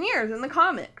and years and years in the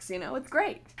comics, you know, it's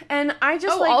great. And I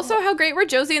just also how great were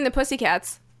Josie and the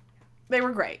Pussycats? They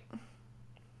were great.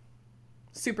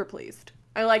 Super pleased.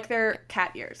 I like their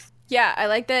cat ears. Yeah, I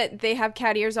like that they have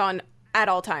cat ears on at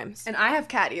all times. And I have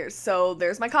cat ears, so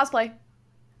there's my cosplay.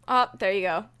 Oh, there you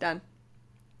go. Done.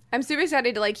 I'm super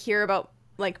excited to like hear about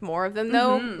like more of them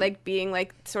though, like being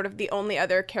like sort of the only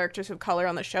other characters of color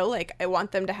on the show. Like I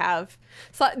want them to have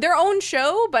their own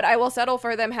show, but I will settle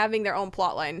for them having their own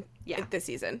plotline this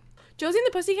season. Josie and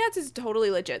the Pussycats is a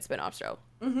totally legit spin-off show.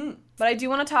 But I do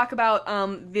want to talk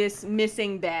about this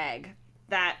missing bag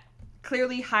that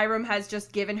clearly Hiram has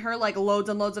just given her like loads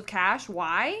and loads of cash.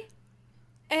 Why?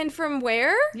 And from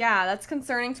where? Yeah, that's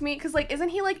concerning to me because like isn't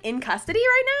he like in custody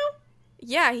right now?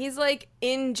 Yeah, he's like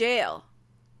in jail.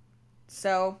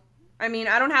 So, I mean,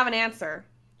 I don't have an answer.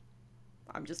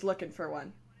 I'm just looking for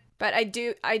one. But I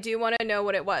do want to know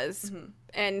what it was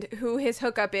and who his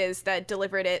hookup is that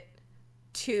delivered it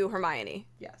to Hermione.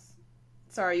 Yes.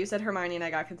 Sorry, you said Hermione and I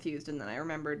got confused and then I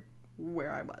remembered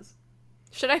where I was.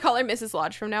 Should I call her Mrs.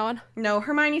 Lodge from now on? No,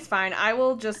 Hermione's fine. I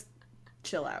will just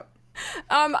chill out.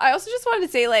 I also just wanted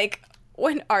to say, like,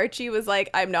 when Archie was like,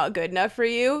 I'm not good enough for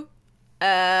you,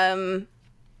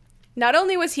 not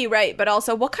only was he right, but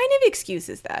also, what kind of excuse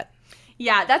is that?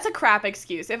 Yeah, that's a crap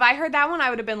excuse. If I heard that one, I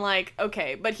would have been like,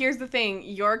 okay, but here's the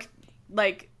thing,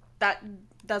 that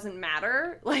doesn't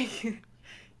matter. Like,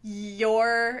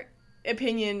 your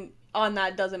opinion on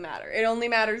that doesn't matter. It only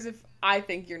matters if I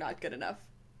think you're not good enough.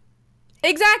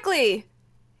 Exactly.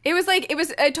 It was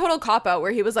a total cop-out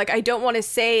where he was like, I don't want to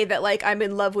say that, like, I'm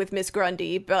in love with Miss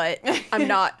Grundy, but I'm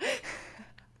not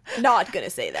gonna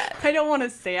say that. I don't want to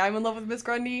say I'm in love with Miss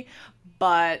Grundy,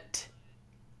 but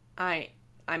I'm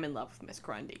in love with Miss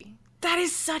Grundy. That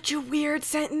is such a weird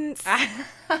sentence.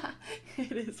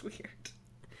 It is weird.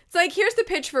 It's like, here's the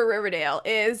pitch for Riverdale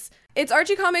is it's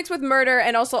Archie comics with murder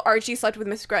and also Archie slept with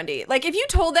Miss Grundy. Like, if you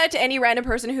told that to any random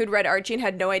person who'd read Archie and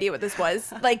had no idea what this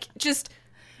was, like,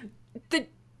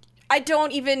 I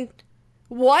don't even,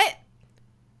 what?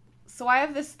 So I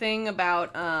have this thing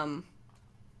about,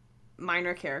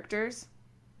 minor characters.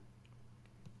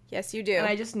 Yes, you do. And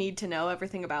I just need to know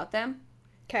everything about them.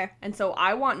 Okay. And so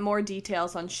I want more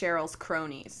details on Cheryl's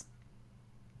cronies.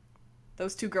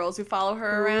 Those 2 girls who follow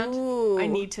her around. Ooh. I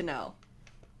need to know.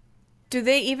 Do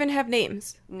they even have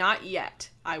names? Not yet.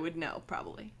 I would know,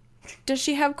 probably. Does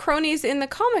she have cronies in the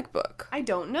comic book? I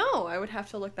don't know. I would have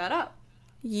to look that up.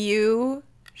 You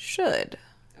should.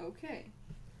 Okay.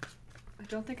 I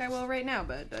don't think I will right now,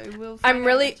 but I will.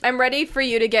 I'm ready for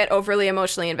you to get overly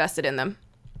emotionally invested in them.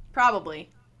 Probably.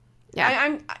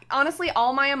 Yeah. Honestly,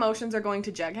 all my emotions are going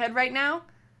to Jughead right now,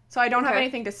 so I don't have Okay.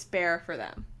 anything to spare for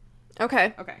them.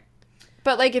 Okay. Okay.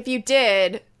 But, like, if you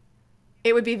did,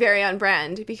 it would be very on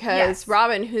brand because, Yes.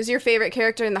 Robin, who's your favorite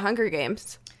character in the Hunger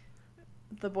Games?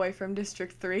 The boy from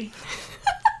District 3.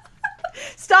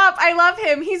 Stop! I love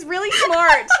him. He's really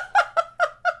smart.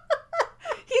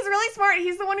 He's really smart.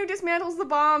 He's the one who dismantles the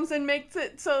bombs and makes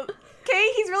it so...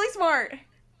 Okay, he's really smart.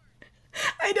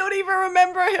 I don't even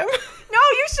remember him. No,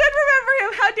 you should remember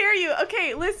him. How dare you?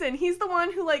 Okay, listen. He's the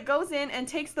one who, like, goes in and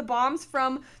takes the bombs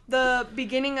from the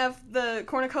beginning of the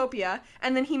cornucopia,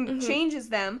 and then he changes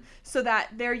them so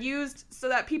that they're used so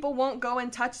that people won't go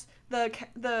and touch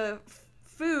the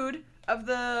food of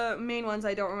the main ones.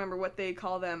 I don't remember what they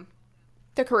call them.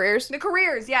 The careers? The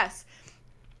careers, yes.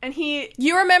 And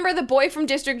You remember the boy from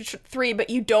District 3, but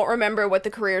you don't remember what the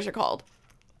careers are called.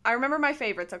 I remember my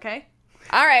favorites, okay?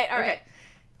 All right.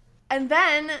 And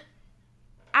then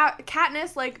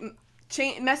Katniss, like,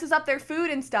 messes up their food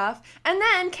and stuff, and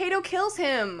then Cato kills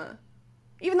him.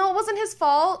 Even though it wasn't his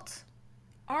fault.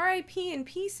 R.I.P. in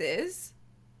pieces.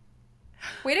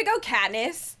 Way to go,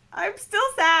 Katniss. I'm still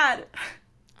sad.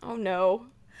 Oh, no.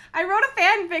 I wrote a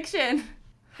fan fiction.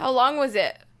 How long was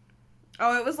it?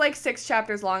 Oh, it was like 6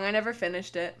 chapters long. I never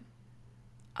finished it.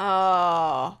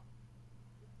 Oh.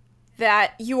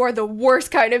 That you are the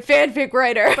worst kind of fanfic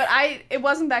writer. But it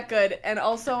wasn't that good, and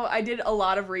also I did a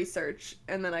lot of research,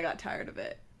 and then I got tired of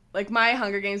it. Like, my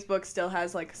Hunger Games book still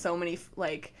has, like, so many,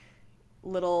 like,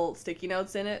 little sticky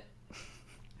notes in it.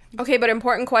 Okay, but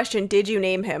important question. Did you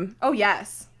name him? Oh,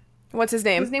 yes. What's his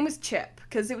name? His name was Chip,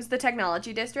 because it was the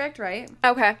technology district, right?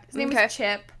 Okay. His name was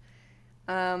Chip.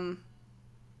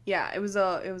 Yeah, it was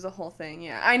a whole thing,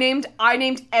 yeah. I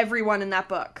named everyone in that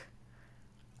book.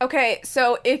 Okay,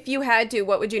 so if you had to,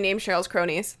 what would you name Cheryl's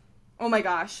cronies? Oh my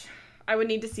gosh. I would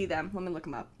need to see them. Let me look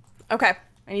them up. Okay.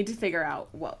 I need to figure out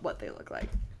what they look like.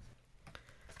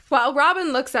 While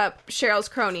Robin looks up Cheryl's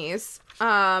cronies,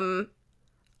 I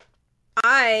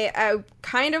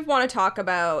kind of want to talk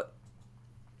about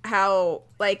how,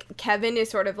 like, Kevin is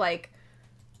sort of, like,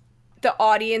 the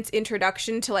audience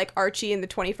introduction to, like, Archie in the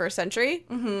 21st century.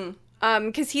 Mm-hmm.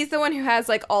 Because he's the one who has,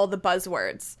 like, all the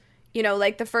buzzwords. You know,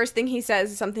 like, the first thing he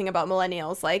says is something about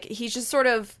millennials. Like, he's just sort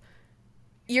of...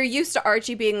 You're used to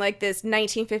Archie being, like, this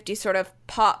 1950s sort of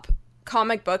pop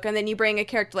comic book, and then you bring a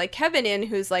character like Kevin in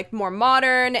who's, like, more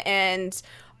modern and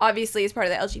obviously is part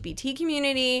of the LGBT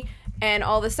community, and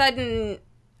all of a sudden,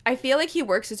 I feel like he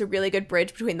works as a really good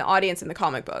bridge between the audience and the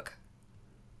comic book.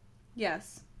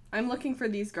 Yes. I'm looking for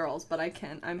these girls, but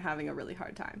I'm having a really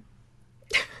hard time.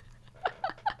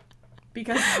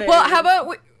 Because Well,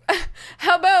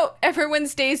 how about everyone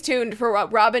stays tuned for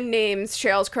what Robin names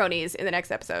Cheryl's cronies in the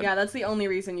next episode? Yeah, that's the only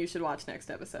reason you should watch next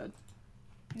episode.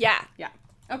 Yeah. Yeah.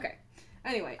 Okay.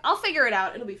 Anyway, I'll figure it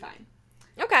out. It'll be fine.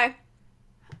 Okay.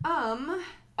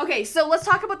 Okay, so let's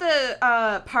talk about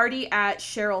the party at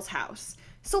Cheryl's house.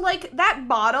 So, like, that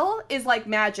bottle is, like,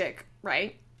 magic,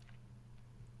 right?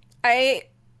 I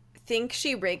think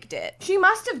she rigged it. She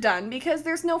must have done, because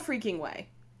there's no freaking way.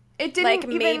 It didn't like,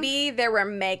 even... maybe there were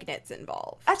magnets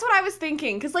involved. That's what I was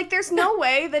thinking, because, like, there's no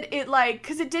way that it, like...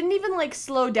 Because it didn't even, like,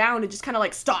 slow down. It just kind of,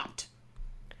 like, stopped.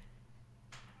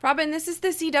 Robin, this is the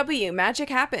CW. Magic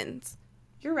happens.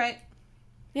 You're right.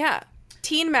 Yeah.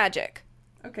 Teen magic.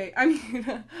 Okay,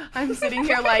 I'm sitting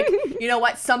here like, you know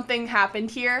what? Something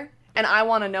happened here, and I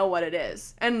want to know what it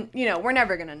is. And, you know, we're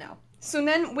never going to know. So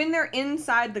then, when they're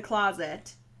inside the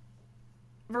closet...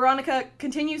 Veronica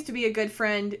continues to be a good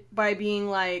friend by being,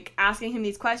 like, asking him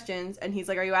these questions, and he's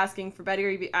like, are you asking for Betty or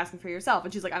are you asking for yourself?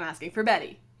 And she's like, I'm asking for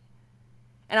Betty.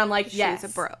 And I'm like, yes. She's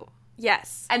a bro.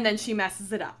 Yes. And then she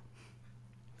messes it up.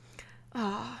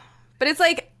 Oh. But it's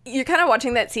like, you're kind of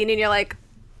watching that scene and you're like,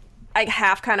 I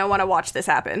half kind of want to watch this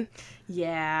happen.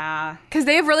 Yeah. Because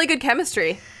they have really good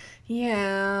chemistry.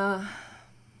 Yeah.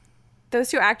 Those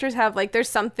two actors have, like, there's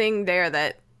something there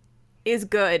that is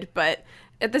good, but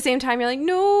at the same time, you're like,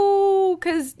 no,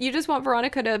 because you just want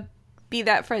Veronica to be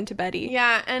that friend to Betty.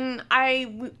 Yeah, and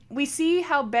we see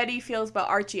how Betty feels about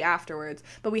Archie afterwards,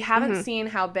 but we haven't seen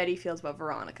how Betty feels about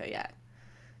Veronica yet.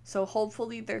 So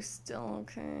hopefully they're still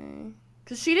okay.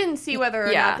 Because she didn't see whether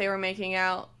or not they were making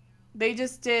out. They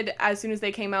just did as soon as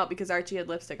they came out because Archie had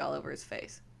lipstick all over his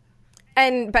face.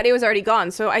 And Betty was already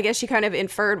gone, so I guess she kind of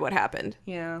inferred what happened.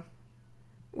 Yeah.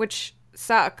 Which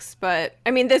sucks, but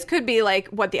I mean, this could be like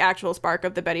what the actual spark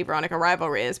of the Betty-Veronica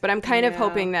rivalry is, but I'm kind of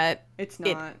hoping that it's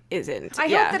not. It isn't. I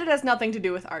hope that it has nothing to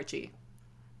do with Archie.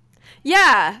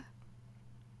 Yeah.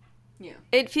 Yeah.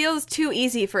 It feels too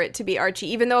easy for it to be Archie,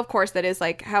 even though, of course, that is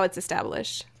like how it's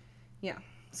established. Yeah.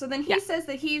 So then he says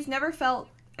that he's never felt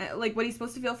like what he's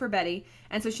supposed to feel for Betty,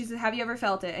 and so she says, have you ever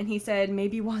felt it? And he said,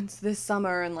 maybe once this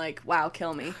summer, and like, wow,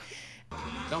 kill me.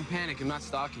 Don't panic, I'm not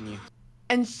stalking you.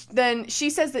 And then she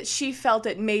says that she felt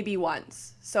it maybe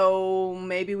once. So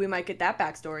maybe we might get that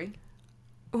backstory.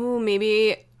 Ooh,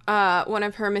 maybe one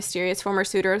of her mysterious former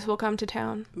suitors will come to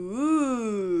town.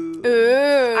 Ooh.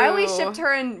 Ooh. I always shipped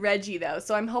her and Reggie, though,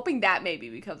 so I'm hoping that maybe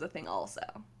becomes a thing also.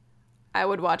 I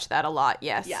would watch that a lot,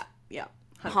 yes. Yeah.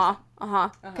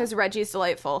 100%. Because Reggie's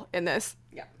delightful in this.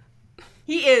 Yeah.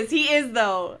 He is,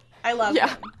 though. I love him.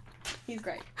 He's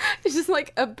great. He's just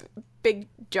like a big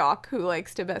jock who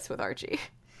likes to mess with Archie.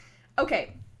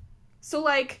 Okay. So,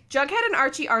 like, Jughead and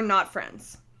Archie are not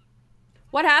friends.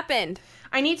 What happened?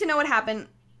 I need to know what happened,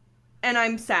 and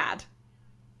I'm sad.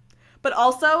 But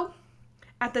also,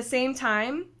 at the same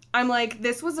time, I'm like,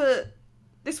 this was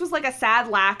like a sad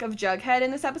lack of Jughead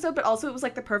in this episode, but also it was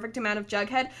like the perfect amount of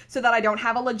Jughead so that I don't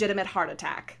have a legitimate heart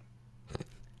attack.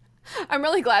 I'm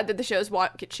really glad that the show's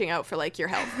watching out for, like, your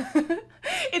health.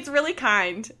 It's really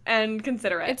kind and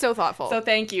considerate. It's so thoughtful. So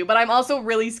thank you. But I'm also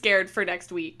really scared for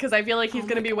next week because I feel like he's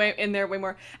going to be way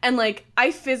more. And, like,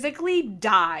 I physically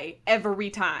die every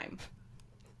time.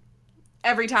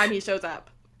 Every time he shows up.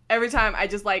 Every time I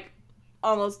just, like,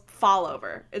 almost fall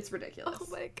over. It's ridiculous. Oh,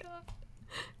 my God.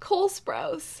 Cole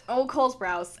Sprouse. Oh, Cole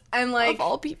Sprouse. And, like... of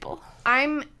all people.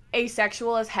 I'm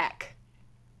asexual as heck.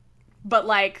 But,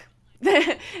 like...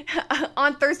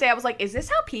 on Thursday, I was like, is this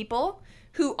how people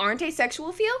who aren't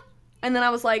asexual feel? And then I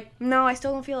was like, no, I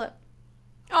still don't feel it.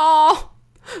 Oh,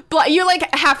 you're like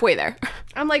halfway there.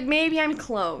 I'm like, maybe I'm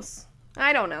close.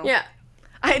 I don't know. Yeah.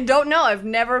 I don't know. I've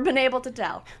never been able to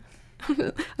tell.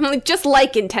 I'm like, just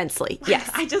like intensely. Yes.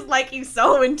 I just like you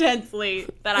so intensely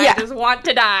that I just want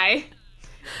to die.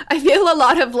 I feel a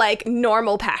lot of, like,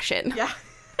 normal passion. Yeah.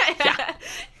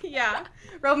 Yeah.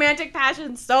 Romantic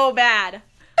passion so bad.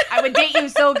 I would date you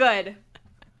so good.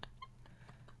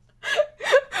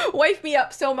 Wife me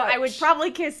up so much. I would probably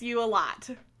kiss you a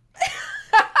lot.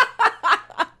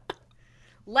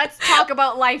 Let's talk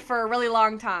about life for a really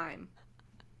long time.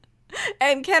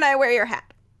 And can I wear your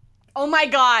hat? Oh my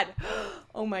God.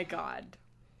 Oh my God.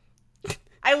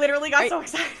 I literally got so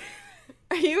excited.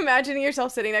 Are you imagining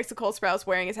yourself sitting next to Cole Sprouse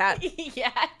wearing his hat?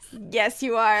 Yes. Yes,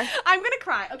 you are. I'm going to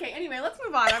cry. Okay, anyway, let's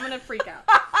move on. I'm going to freak out.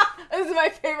 This is my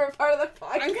favorite part of the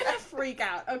podcast. I'm going to freak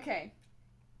out. Okay.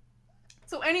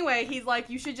 So anyway, he's like,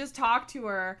 you should just talk to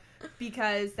her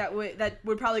because that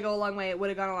would probably go a long way. It would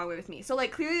have gone a long way with me. So,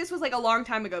 like, clearly this was, like, a long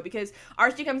time ago because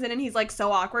Archie comes in and he's, like,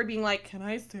 so awkward being like, can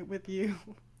I sit with you?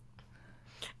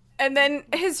 And then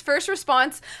his first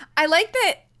response, I like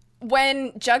that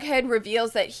when Jughead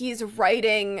reveals that he's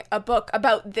writing a book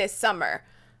about this summer,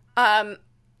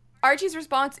 Archie's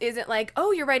response isn't like,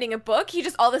 oh, you're writing a book? He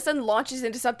just all of a sudden launches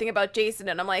into something about Jason,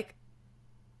 and I'm like,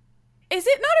 is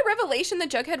it not a revelation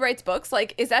that Jughead writes books?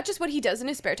 Like, is that just what he does in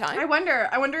his spare time? I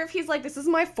wonder if he's like, this is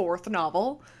my 4th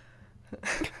novel.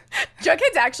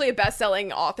 Jughead's actually a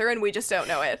best-selling author, and we just don't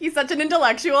know it. He's such an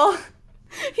intellectual.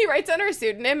 He writes under a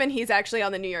pseudonym, and he's actually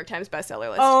on the New York Times bestseller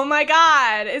list. Oh my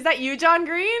God. Is that you, John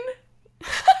Green?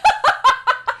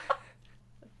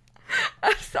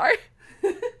 I'm sorry.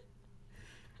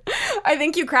 I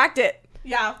think you cracked it.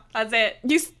 Yeah, that's it.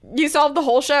 You solved the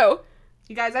whole show.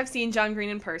 You guys, I've seen John Green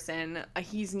in person.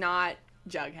 He's not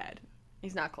Jughead.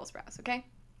 He's not Cole Sprouse, okay?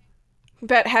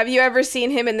 But have you ever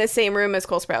seen him in the same room as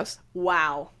Cole Sprouse?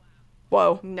 Wow.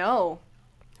 Whoa. No.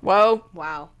 Whoa.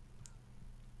 Wow.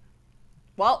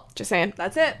 Well, Just saying.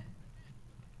 That's it.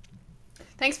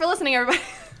 Thanks for listening, everybody.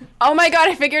 Oh my God,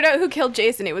 I figured out who killed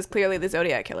Jason. It was clearly the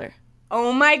Zodiac Killer.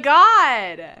 Oh my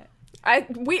God.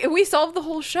 We solved the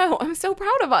whole show. I'm so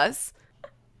proud of us.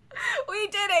 We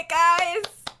did it, guys.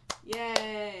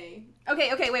 Yay.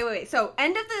 Okay, wait. So,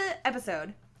 end of the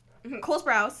episode. Cole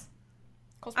Sprouse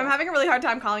I'm having a really hard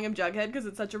time calling him Jughead because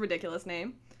it's such a ridiculous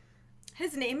name.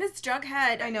 His name is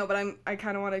Jughead. I know, but I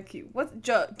kind of want to keep... What's...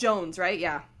 Jones, right?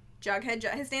 Yeah. Jughead.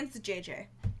 His name's JJ.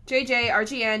 JJ,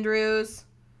 Archie Andrews.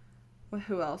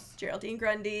 Who else? Geraldine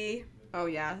Grundy. Oh,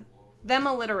 yeah. Them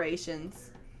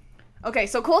alliterations. Okay,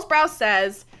 so Cole Sprouse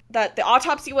says that the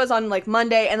autopsy was on, like,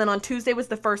 Monday, and then on Tuesday was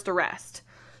the first arrest.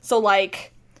 So,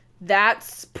 like,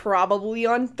 that's probably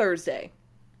on Thursday.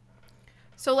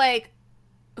 So, like,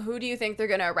 who do you think they're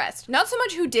gonna arrest? Not so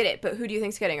much who did it, but who do you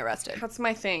think's getting arrested? That's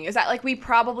my thing. Is that, like, we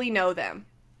probably know them.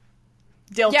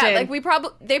 Dilton. Yeah, like,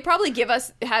 they probably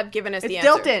have given us the answer.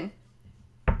 It's Dilton.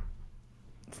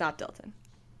 It's not Dilton.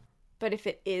 But if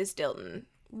it is Dilton,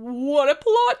 what a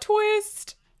plot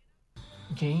twist!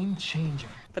 Game changer.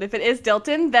 But if it is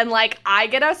Dilton, then, like, I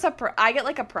get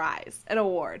like a prize, an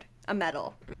award, a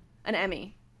medal, an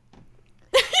Emmy.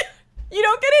 You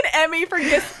don't get an Emmy for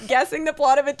guessing the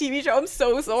plot of a TV show. I'm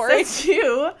so sorry. That's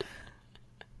you. Oh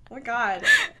my god.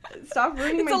 Stop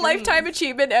ruining my It's a Lifetime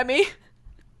Achievement Emmy.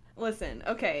 Listen,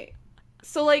 okay.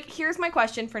 So, like, here's my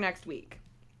question for next week.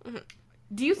 Mm-hmm.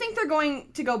 Do you think they're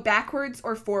going to go backwards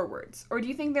or forwards? Or do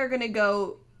you think they're going to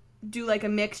go do, like, a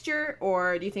mixture?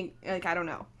 Or do you think, like, I don't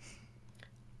know.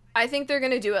 I think they're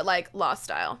going to do it, like, Lost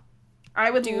style. I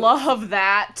would love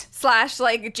that. /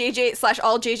 like /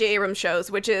 all J.J. Abrams shows,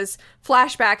 which is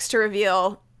flashbacks to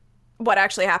reveal what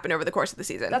actually happened over the course of the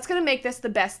season. That's going to make this the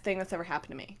best thing that's ever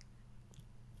happened to me.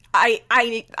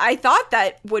 I thought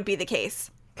that would be the case.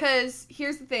 Because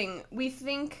here's the thing. We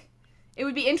think it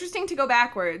would be interesting to go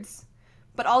backwards,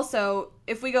 but also,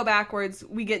 if we go backwards,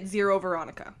 we get 0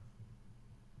 Veronica.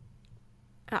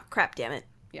 Oh, crap, damn it.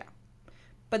 Yeah.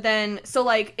 But then, so,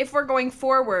 like, if we're going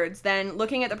forwards, then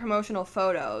looking at the promotional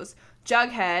photos,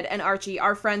 Jughead and Archie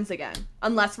are friends again.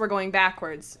 Unless we're going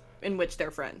backwards, in which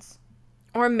they're friends.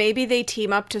 Or maybe they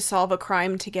team up to solve a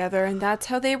crime together, and that's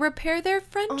how they repair their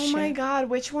friendship. Oh my god,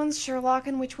 which one's Sherlock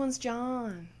and which one's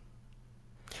John?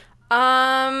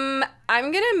 I'm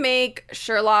gonna make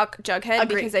Sherlock Jughead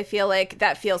because I feel like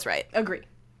that feels right. Agree.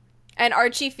 And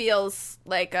Archie feels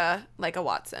like a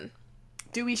Watson.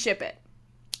 Do we ship it?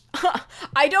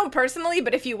 I don't personally,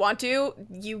 but if you want to,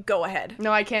 you go ahead.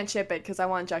 No, I can't ship it because I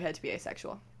want Jughead to be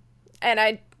asexual. And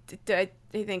I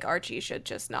think Archie should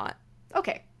just not.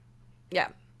 Okay. Yeah.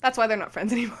 That's why they're not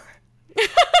friends anymore. They're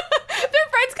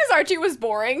friends because Archie was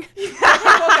boring.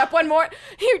 Jughead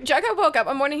woke up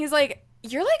one morning, he's like,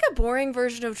 "You're like a boring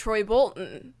version of Troy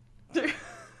Bolton."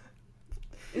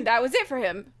 That was it for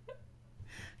him.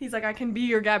 He's like, "I can be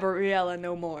your Gabriella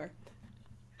no more."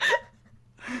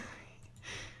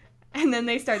 And then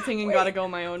they start singing Gotta Go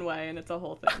My Own Way, and it's a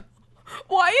whole thing.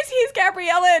 Why is his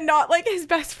Gabriella and not, like, his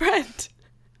best friend?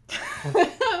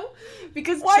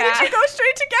 Because why did you go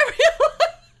straight to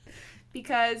Gabriella?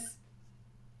 Because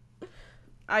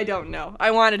I don't know.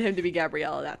 I wanted him to be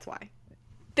Gabriella, that's why.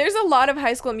 There's a lot of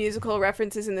High School Musical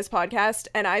references in this podcast,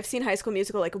 and I've seen High School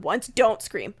Musical, like, once. Don't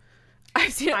scream.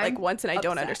 I've seen it, like, once, and I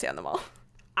don't understand them all.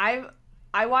 I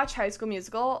watch High School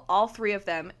Musical, all 3 of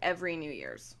them, every New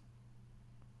Year's.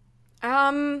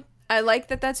 I like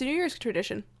that that's a New Year's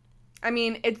tradition. I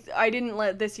mean, I didn't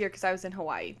let this year because I was in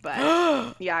Hawaii,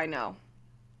 but yeah, I know.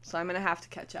 So I'm going to have to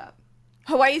catch up.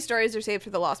 Hawaii stories are saved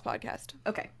for the Lost podcast.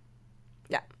 Okay.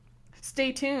 Yeah.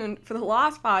 Stay tuned for the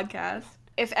Lost podcast.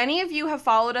 If any of you have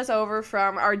followed us over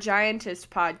from our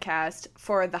Giantist podcast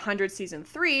for the 100 season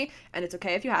 3, and it's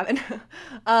okay if you haven't,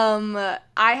 I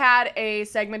had a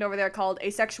segment over there called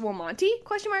Asexual Monty, ?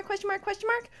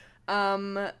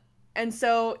 And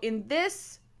so in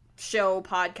this show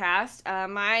podcast,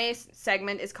 my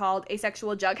segment is called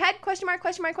Asexual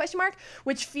Jughead, ?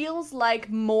 Which feels like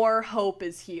more hope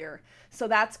is here. So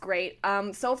that's great.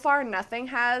 So far, nothing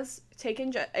has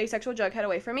taken Asexual Jughead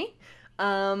away from me.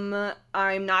 I'm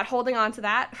not holding on to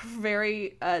that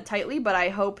very tightly, but I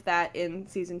hope that in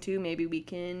season 2, maybe we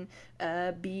can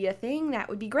be a thing. That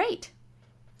would be great.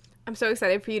 I'm so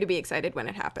excited for you to be excited when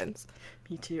it happens.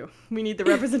 Me too. We need the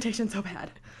representation so bad.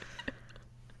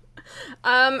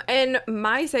 In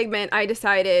my segment, I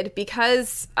decided,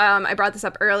 because I brought this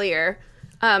up earlier,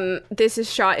 this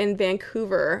is shot in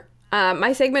Vancouver.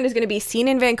 My segment is going to be Seen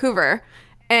in Vancouver.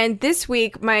 And this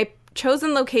week, my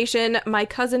chosen location, my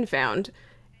cousin found.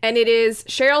 And it is,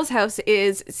 Cheryl's house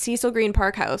is Cecil Green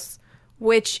Park House,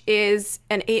 which is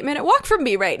an 8-minute walk from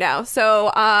me right now.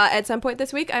 So at some point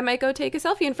this week, I might go take a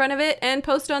selfie in front of it and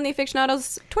post it on the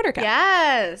AFICTIONADOS Twitter account.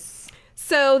 Yes!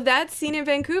 So that's Seen in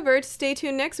Vancouver. Stay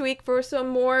tuned next week for some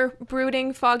more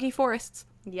brooding, foggy forests.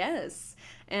 Yes.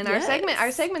 And our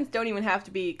segments don't even have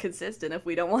to be consistent if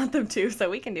we don't want them to, so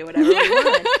we can do whatever we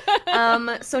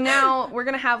want. So now we're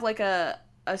going to have like a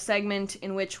a segment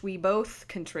in which we both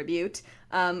contribute.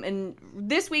 And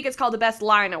this week it's called the Best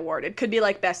Line Award. It could be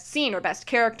like Best Scene or Best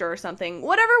Character or something,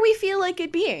 whatever we feel like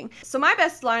it being. So my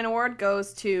Best Line Award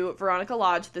goes to Veronica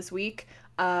Lodge this week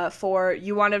for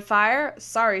You Wanted Fire.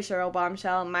 Sorry, Cheryl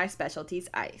Bombshell, my specialty's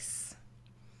ice.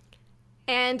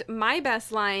 And my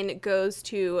best line goes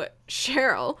to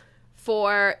Cheryl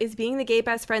for Is Being the Gay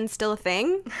Best Friend Still a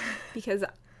Thing? Because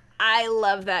I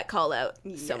love that call out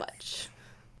so much.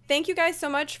 Thank you guys so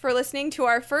much for listening to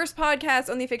our first podcast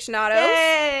on the Afictionados.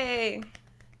 Yay!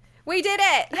 We did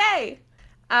it! Yay!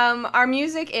 Our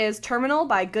music is Terminal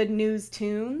by Good News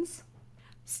Tunes.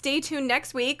 Stay tuned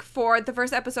next week for the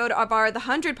first episode of our The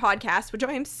 100 podcast, which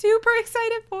I am super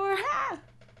excited for. Yeah.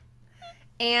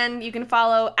 And you can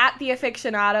follow at the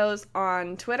Afictionados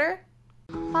on Twitter.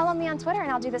 Follow me on Twitter and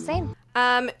I'll do the same.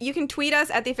 You can tweet us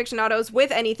at the Afictionados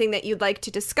with anything that you'd like to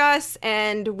discuss,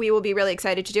 and we will be really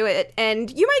excited to do it.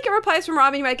 And you might get replies from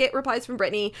Robin, you might get replies from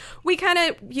Brittany. We kind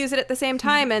of use it at the same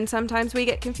time, and sometimes we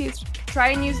get confused. Try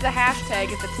and use the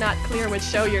hashtag if it's not clear which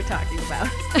show you're talking about.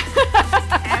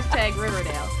 Hashtag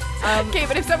Riverdale. Okay,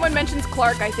 but if someone mentions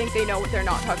Clark, I think they know they're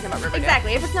not talking about Riverdale.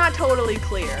 Exactly. If it's not totally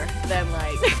clear, then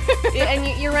like,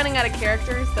 and you're running out of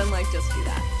characters, then like just do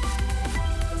that.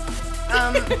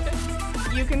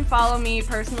 You can follow me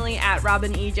personally at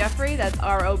Robin E. Jeffrey. That's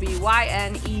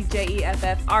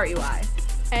ROBYNEJEFFREY.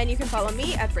 And you can follow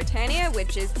me at Britannia,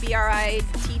 which is BRITTANIA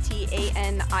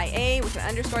with an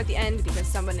underscore at the end because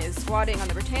someone is squatting on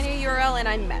the Britannia URL and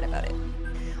I'm mad about it.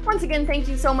 Once again, thank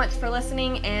you so much for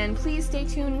listening, and please stay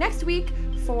tuned next week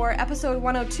for episode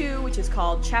 102, which is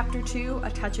called Chapter 2,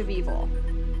 A Touch of Evil.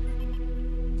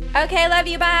 Okay, love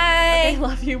you, bye! Okay,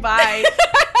 love you, bye!